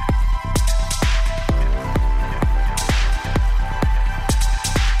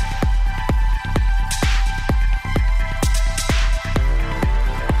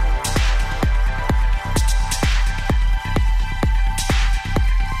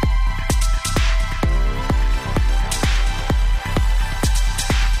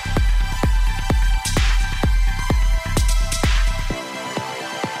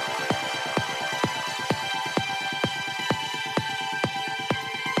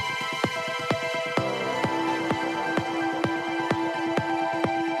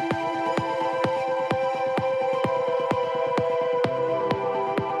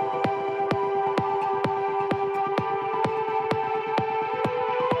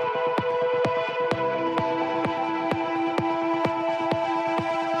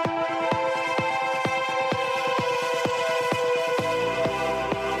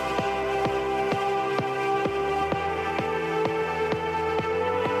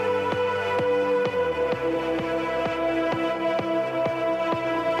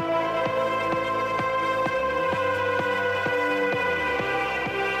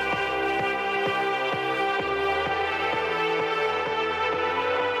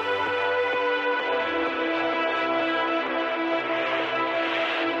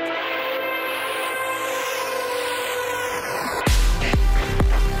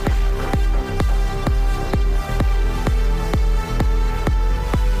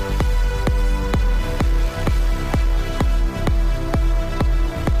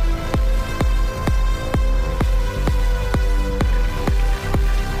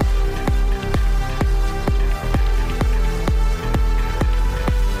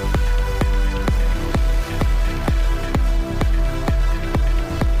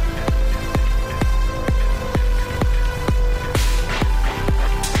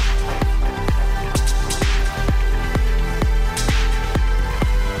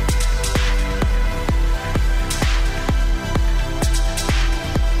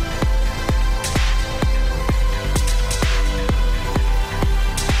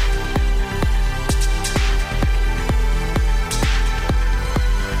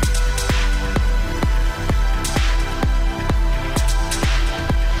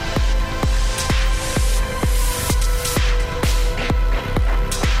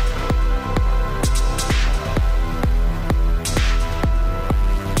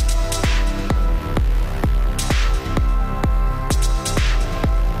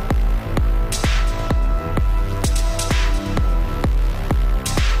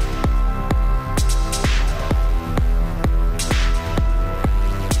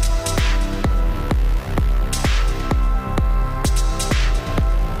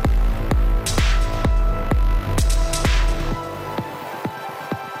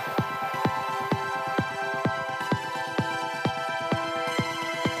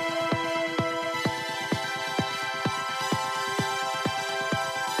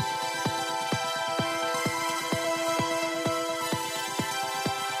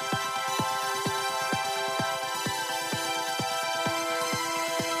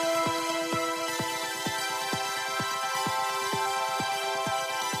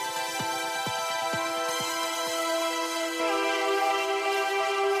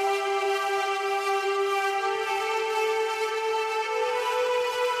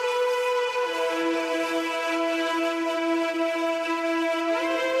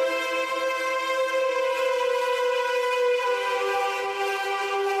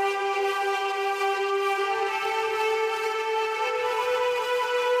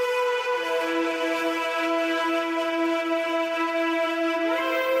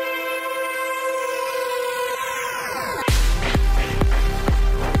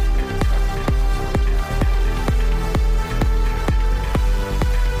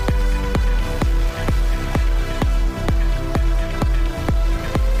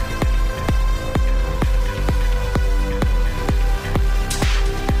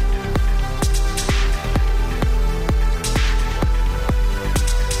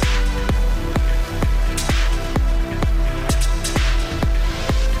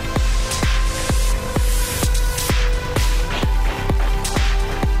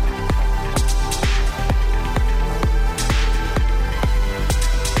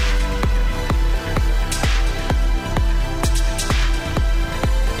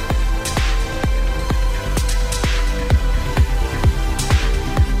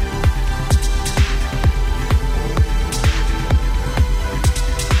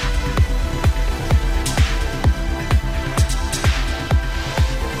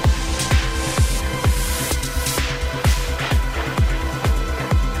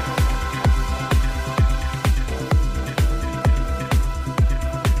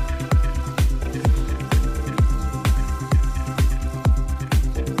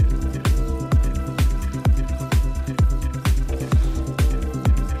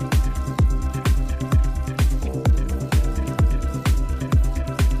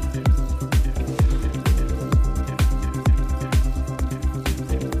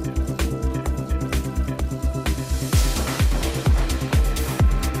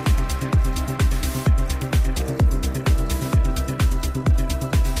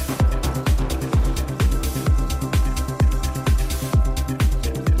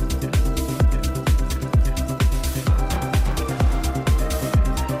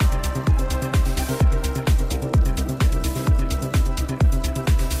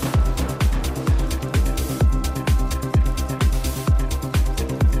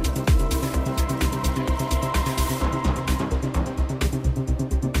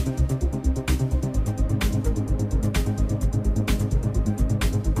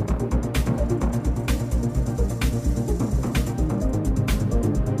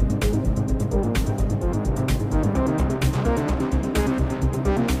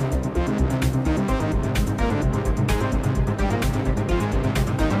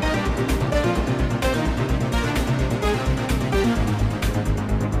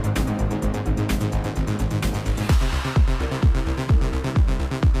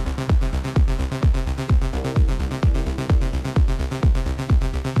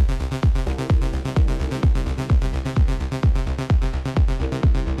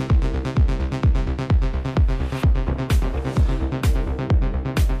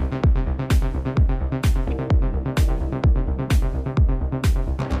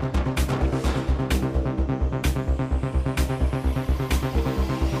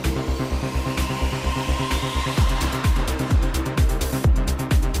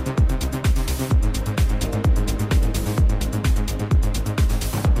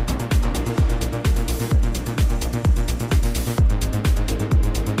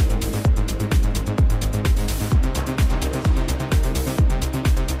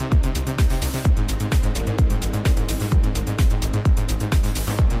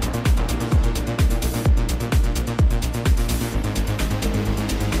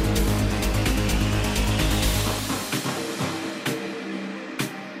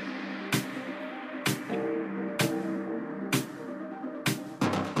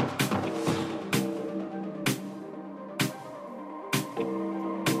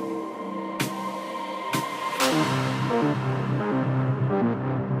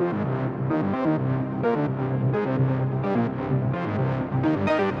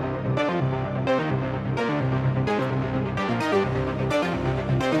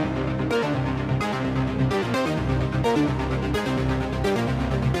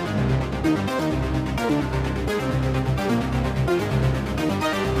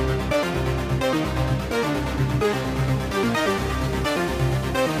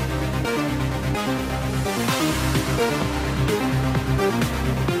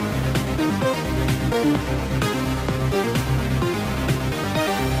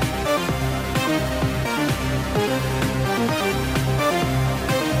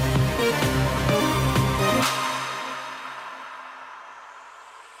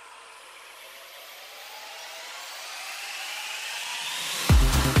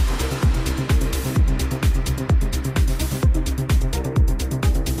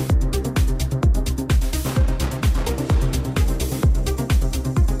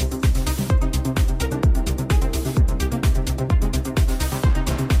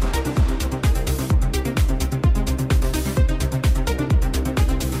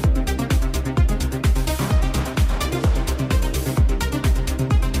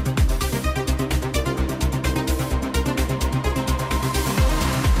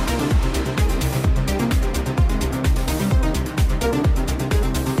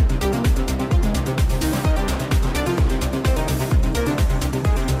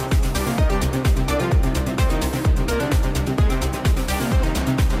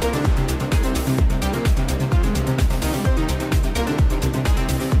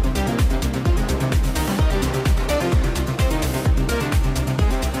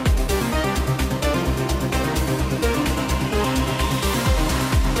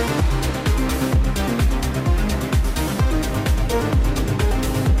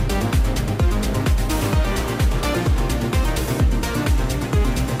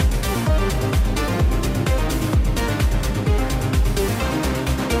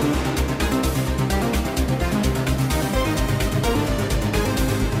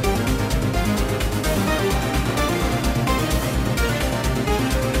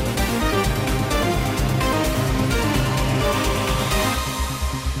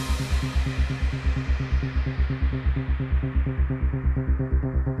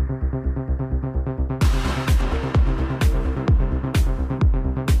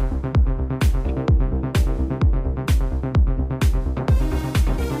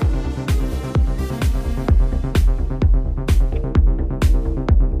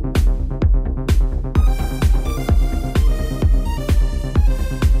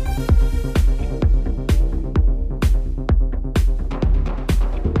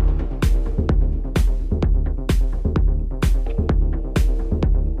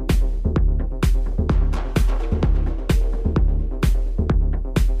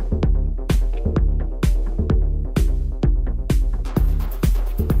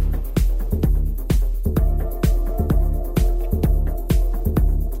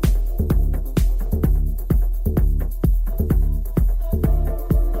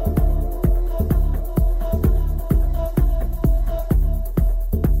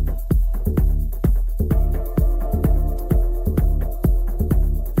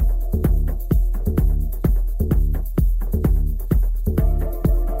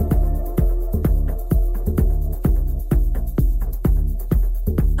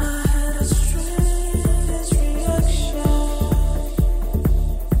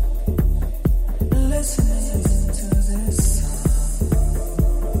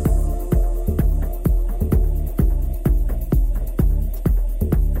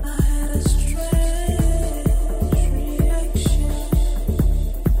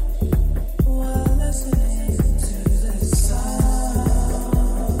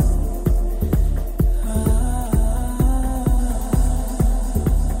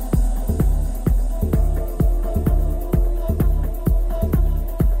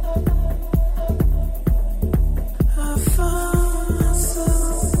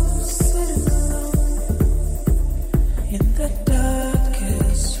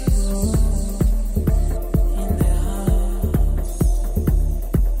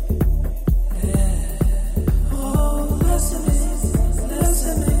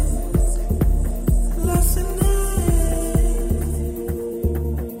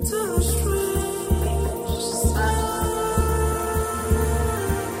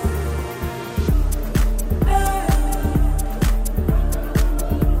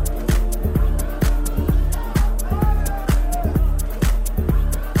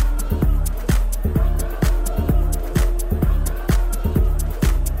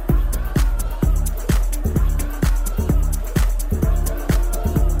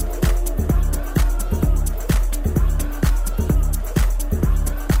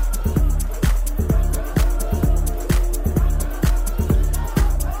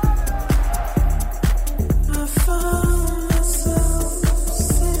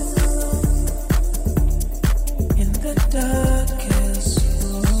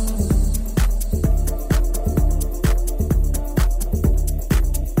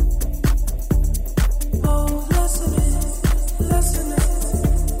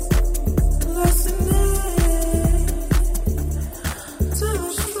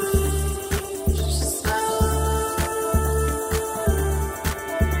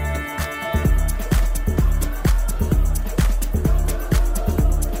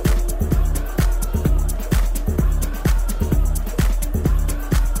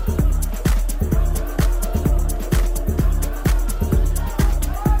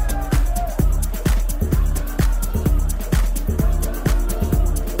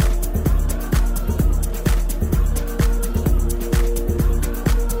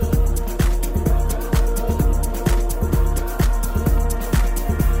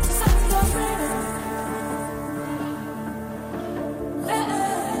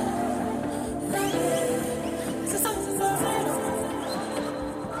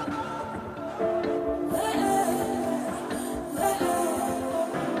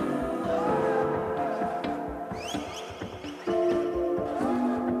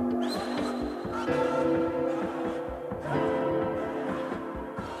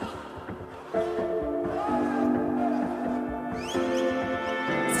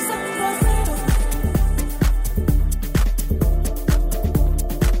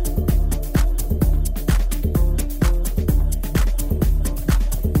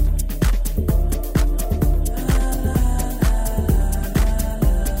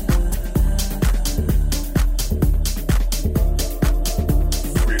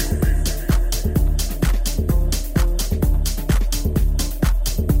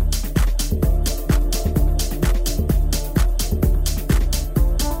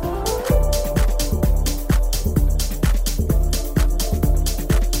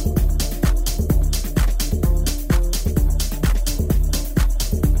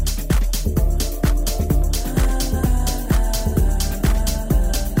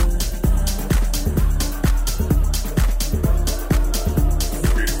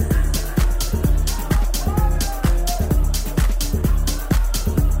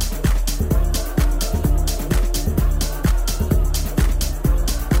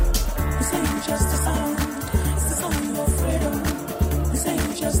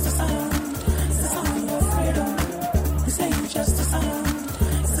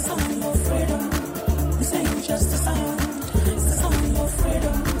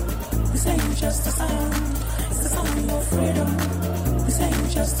 just a sound. It's the sound of freedom. This ain't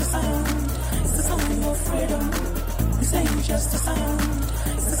just a sound. It's the sound of freedom. This ain't just a sound.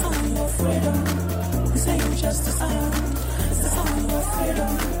 It's the sound of freedom. This ain't just a sound. It's the sound of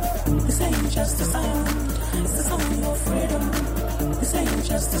freedom. This ain't just a sound. It's the sound of freedom. This ain't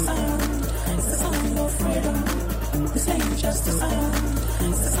just a sound. It's the sound of freedom. This ain't just a sound.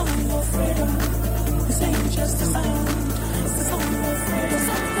 It's the sound of freedom. This ain't just a sound. It's the sound of freedom. The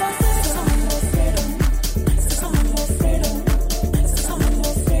sound of freedom. It's the sound of freedom. It's the sound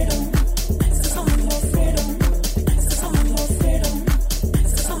of freedom. It's the sound of freedom. It's the sound of freedom.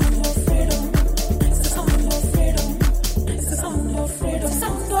 It's the sound of freedom. It's the sound of freedom. It's the sound of freedom. The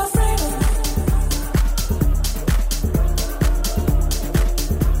sound of freedom.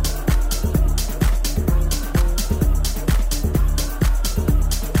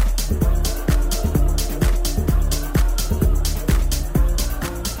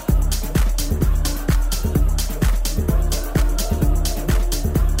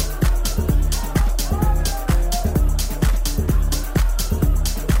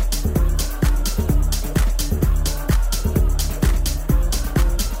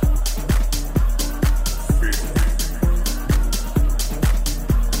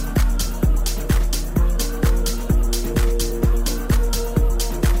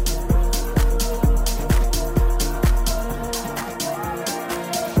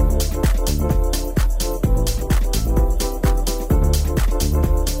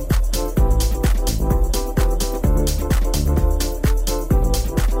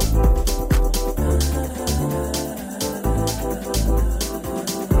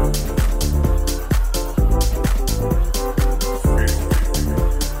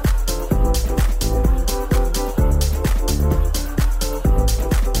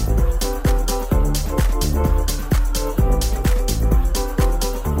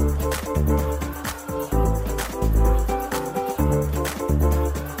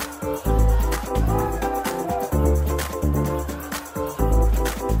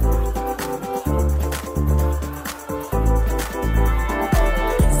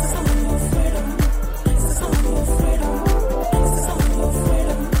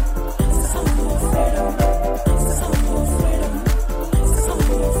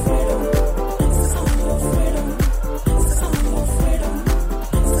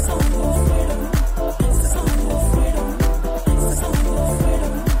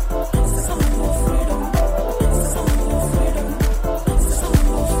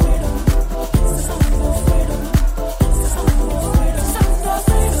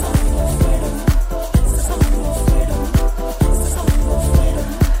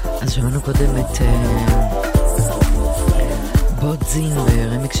 המגזין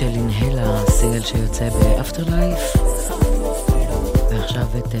ברמיק של אינהלה, סיגל שיוצא באפטרלייף, ועכשיו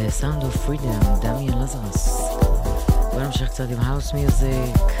את Sound of Freedom, דמיאן לזרוס. בואו נמשיך קצת עם האוס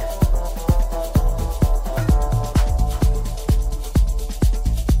מיוזיק.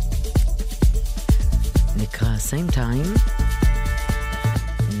 נקרא Same Time,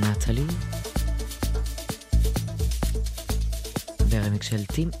 נטלי, ברמיק של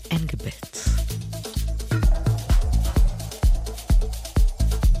טים אנגבט.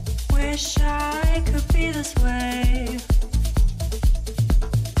 Wish I could be this way,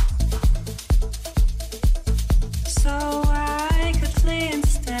 so I could flee and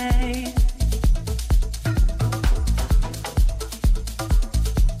stay.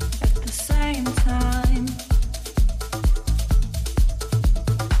 At the same time,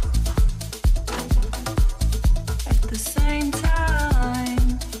 at the same time.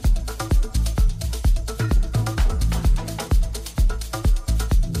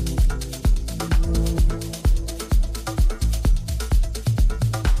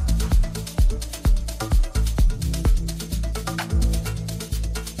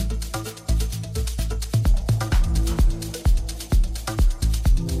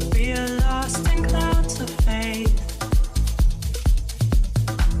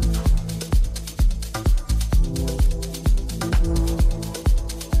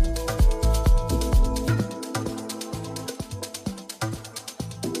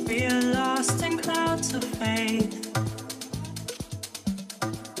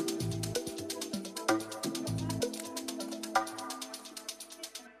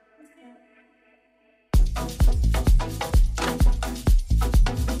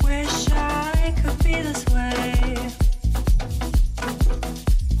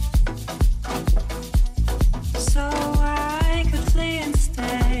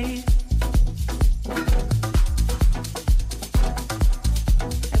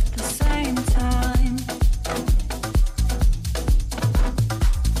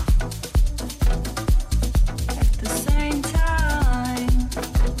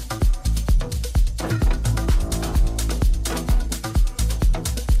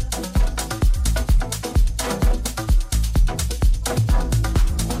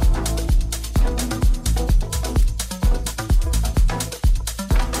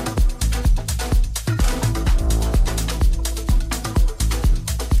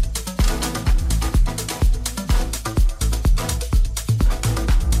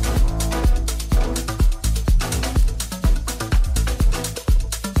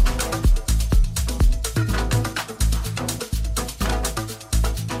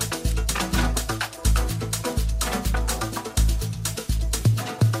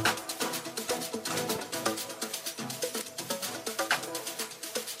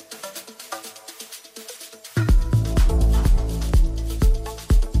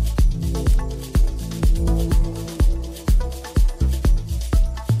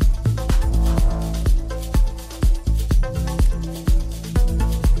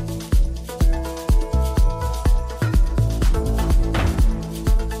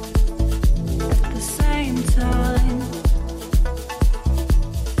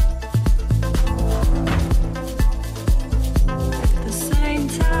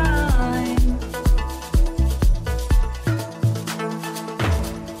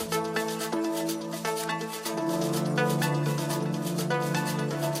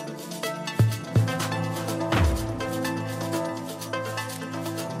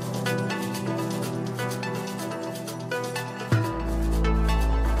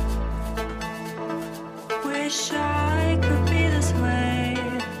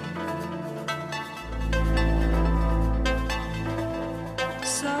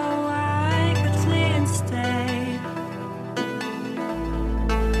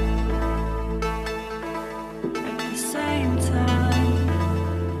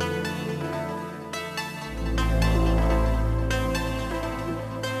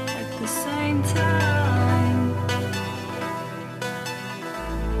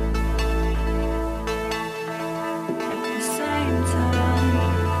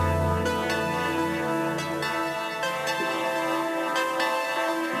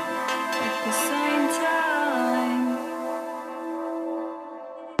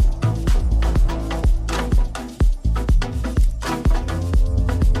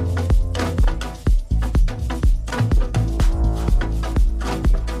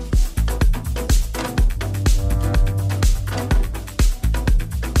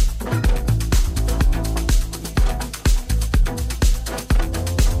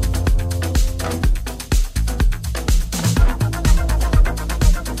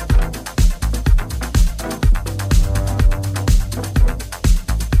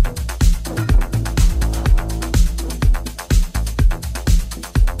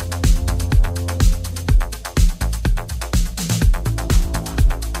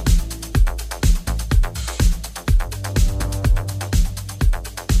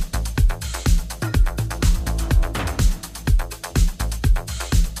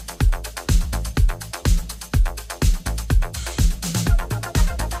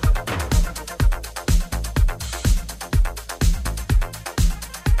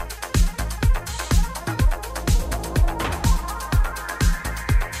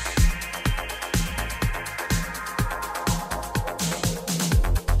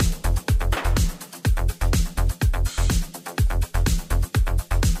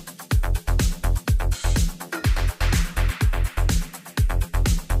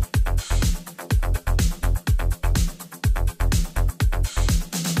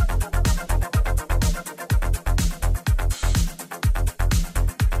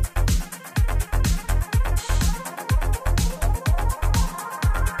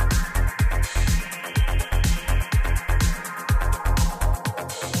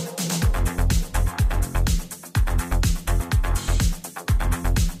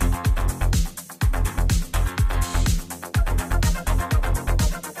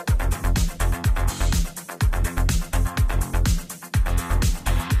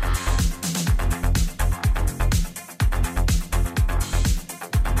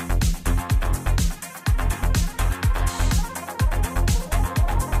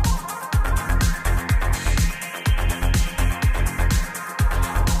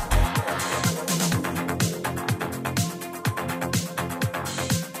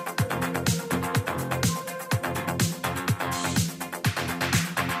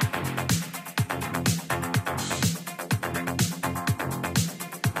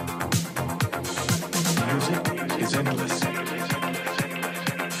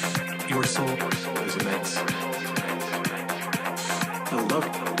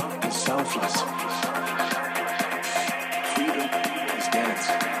 love is selfless. Freedom is dance.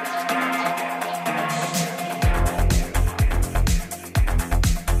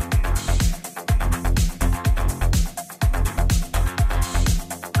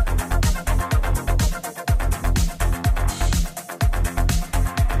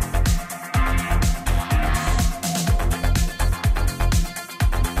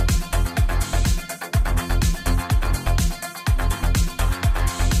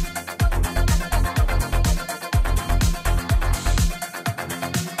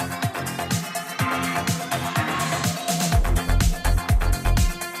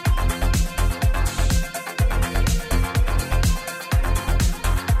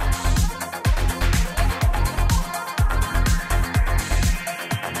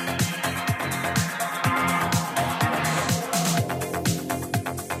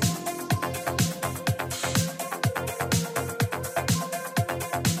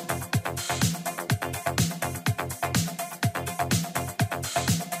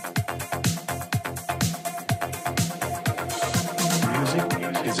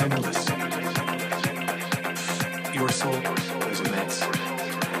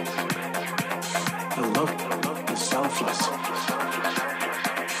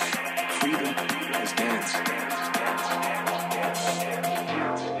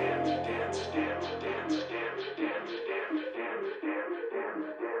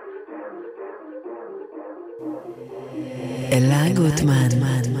 אלה גוטמן,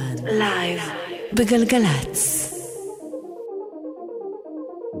 לייב בגלגלץ.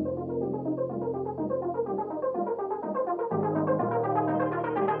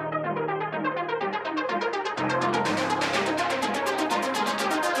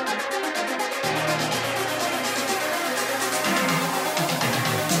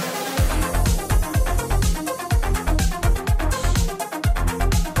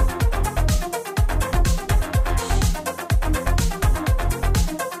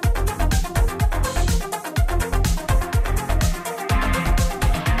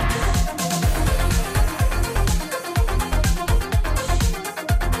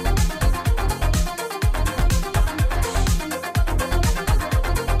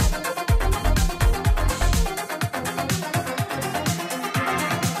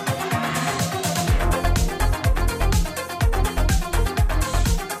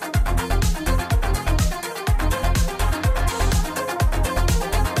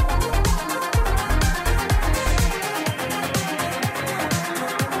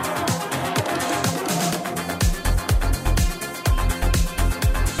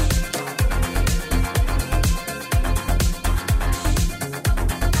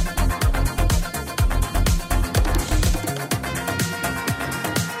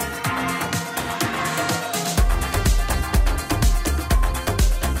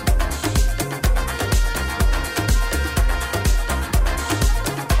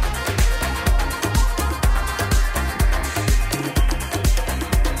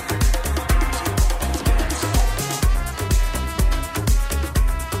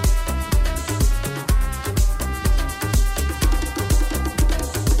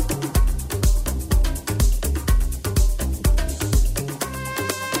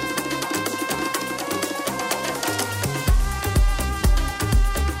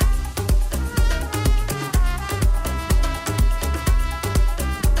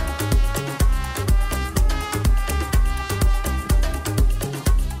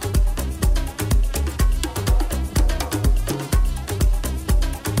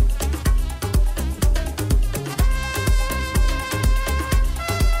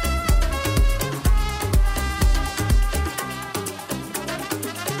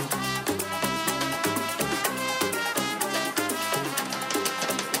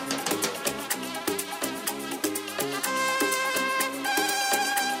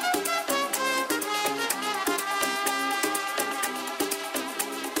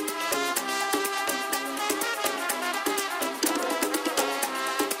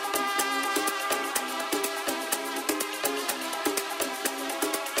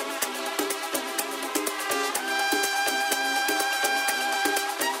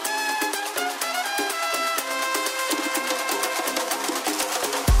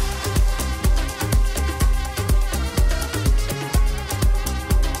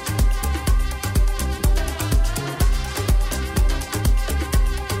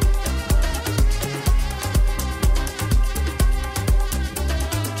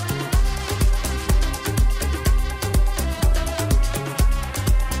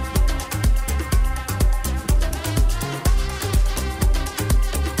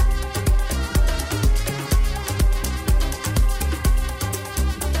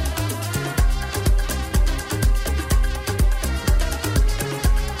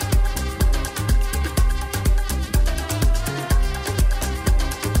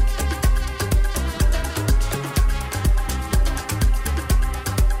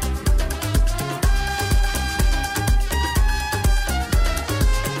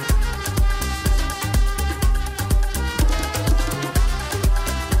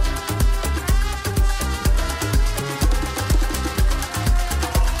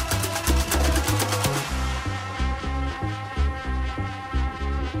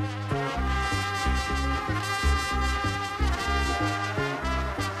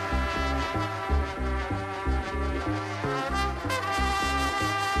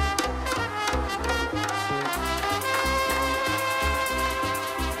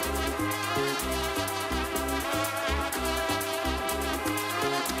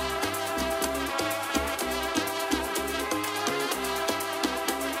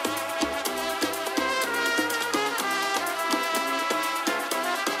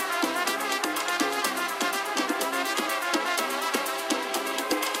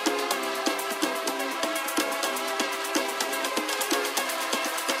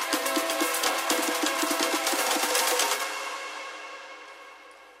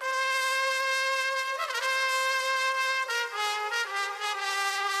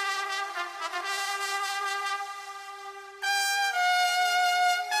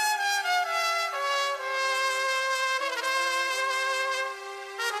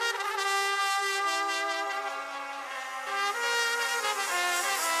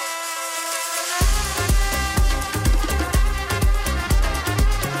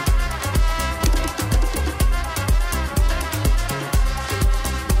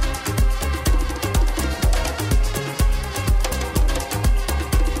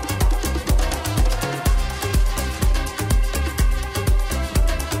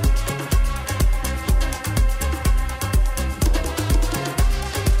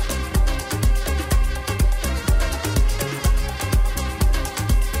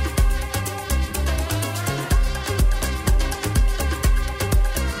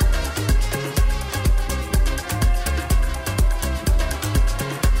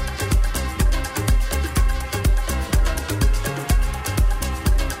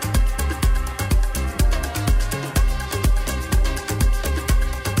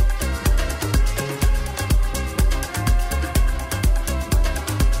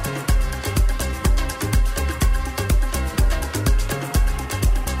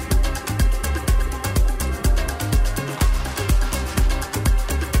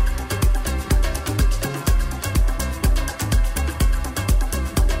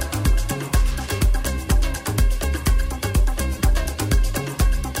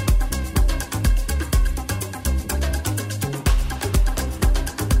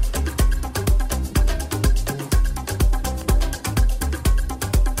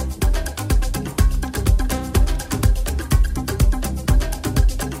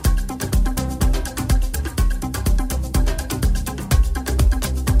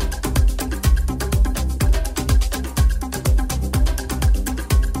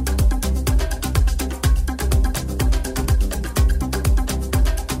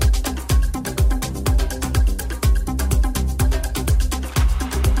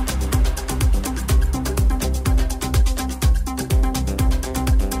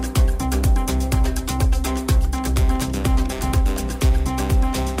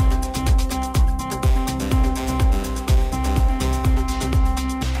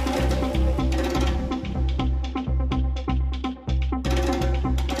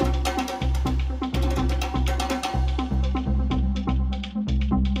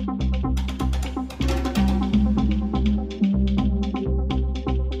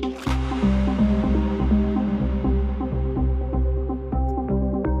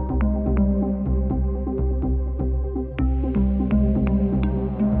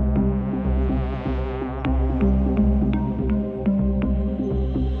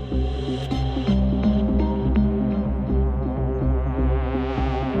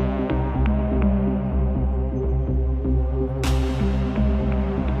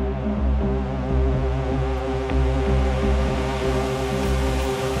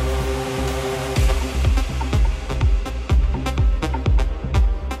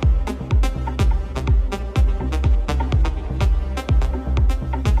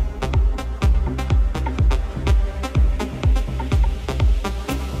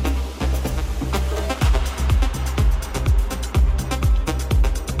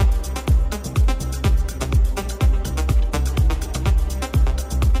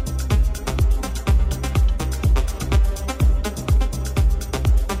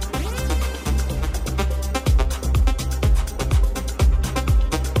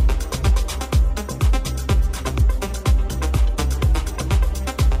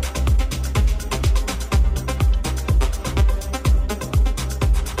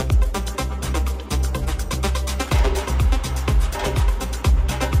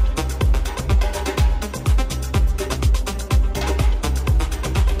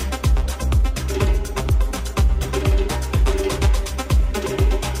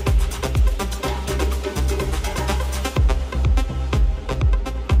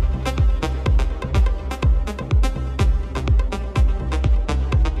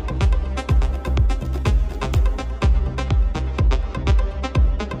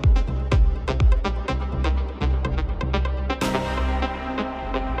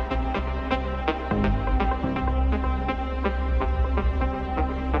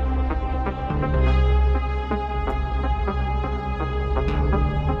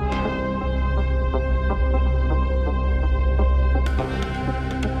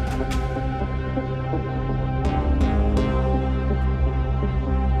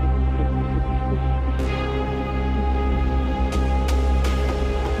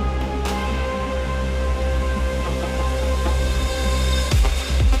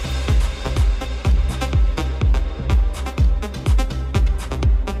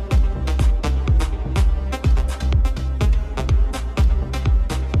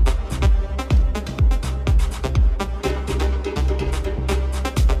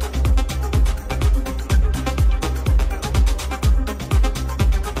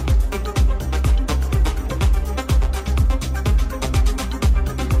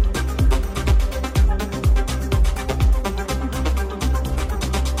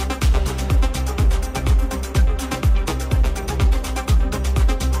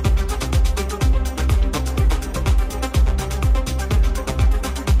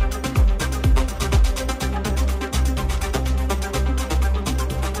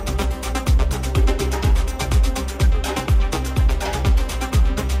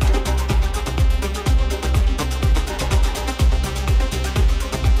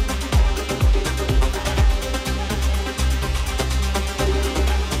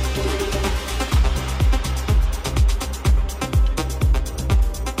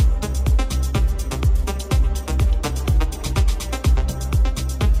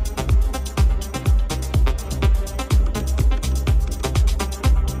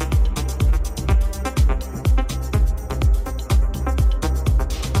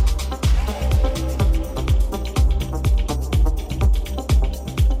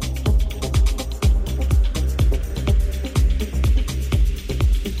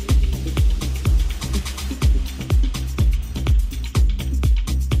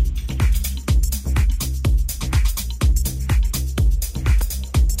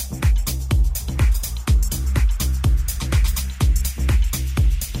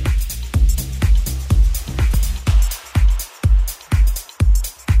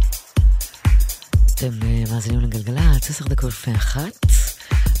 דקות לפני 1.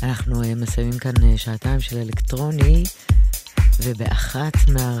 אנחנו מסיימים כאן שעתיים של אלקטרוני, ובאחת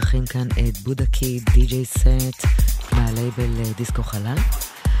מארחים כאן את בודקי די.ג'יי סט מהלייבל דיסקו חלל.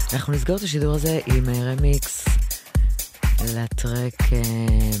 אנחנו נסגור את השידור הזה עם רמיקס לטרק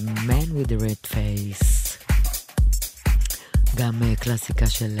Man with the Red Face, גם קלאסיקה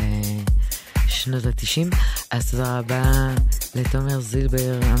של שנות ה-90. אז תודה רבה לתומר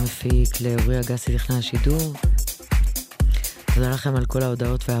זילבר המפיק, לאורי אגסי תכנן השידור. תודה לכם על כל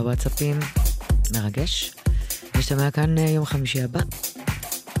ההודעות והוואטסאפים, מרגש. נשתמע כאן יום חמישי הבא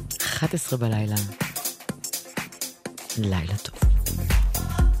 11 בלילה. לילה טוב.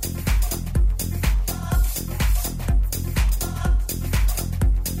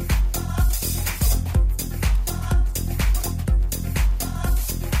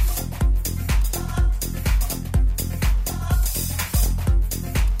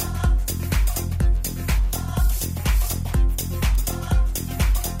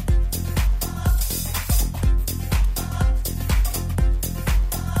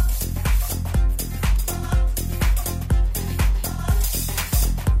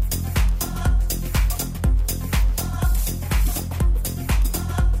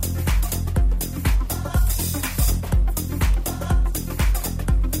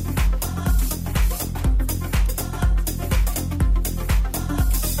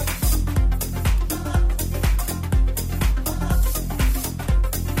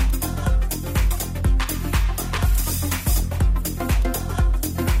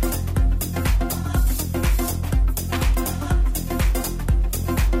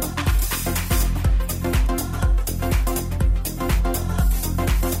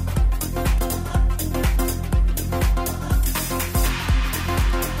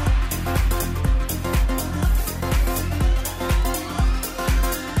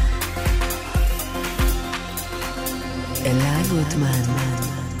 גוטמן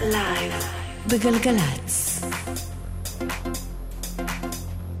לייב בגלגלצ.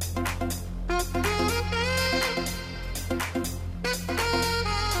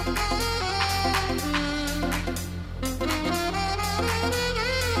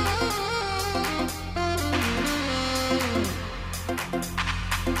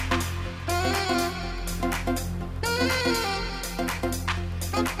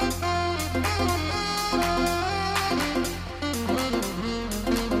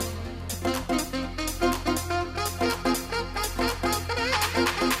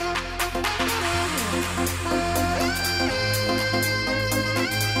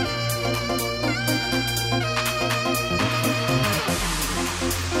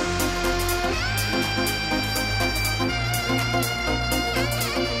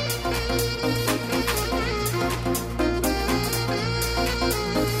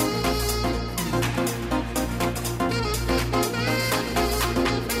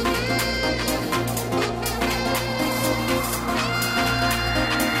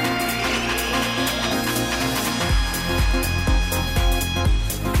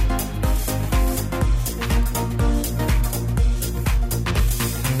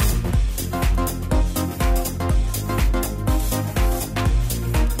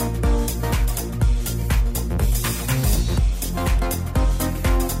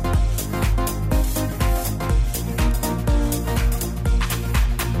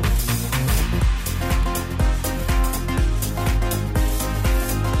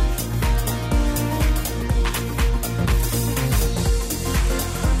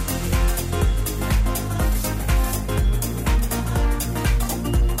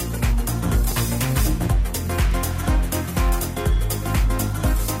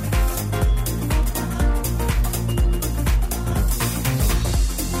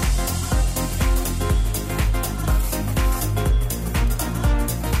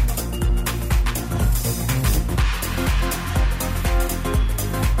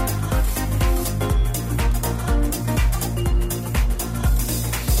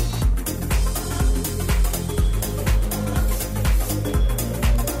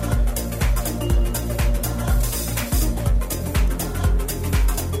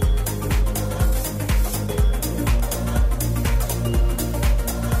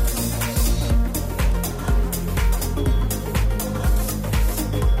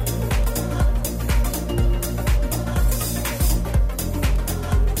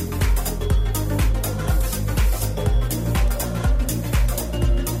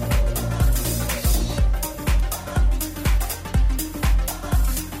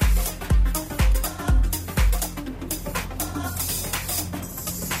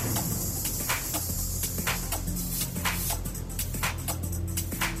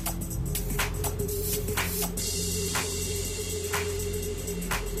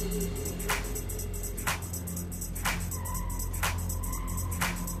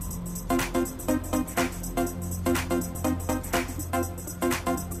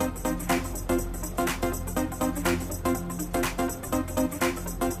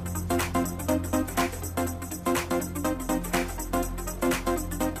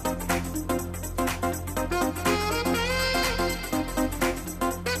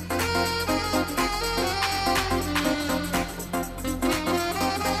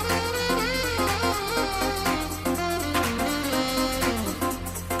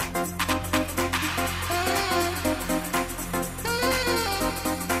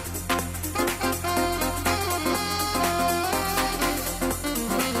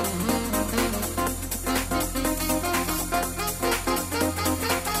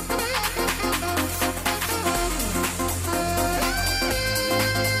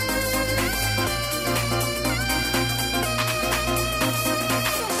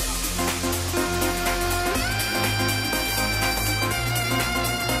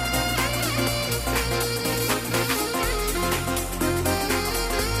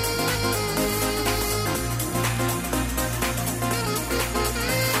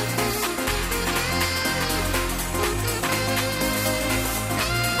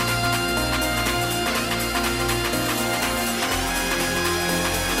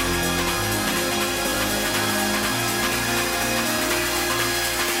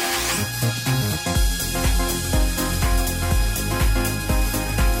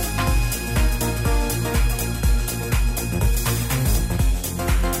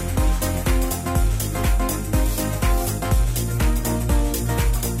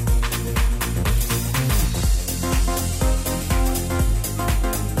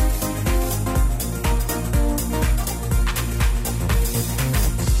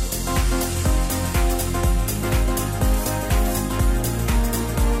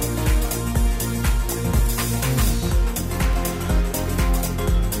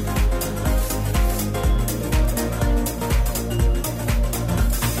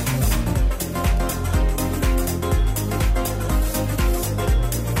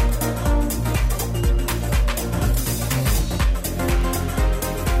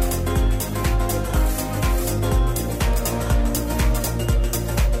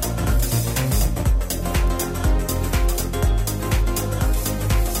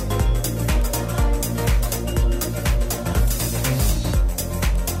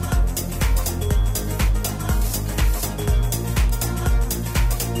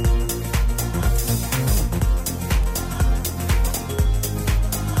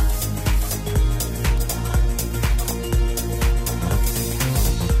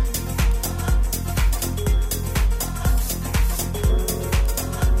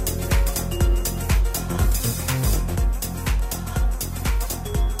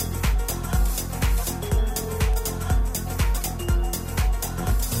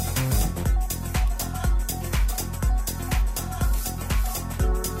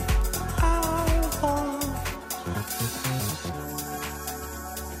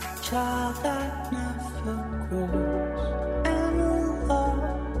 child that never grows.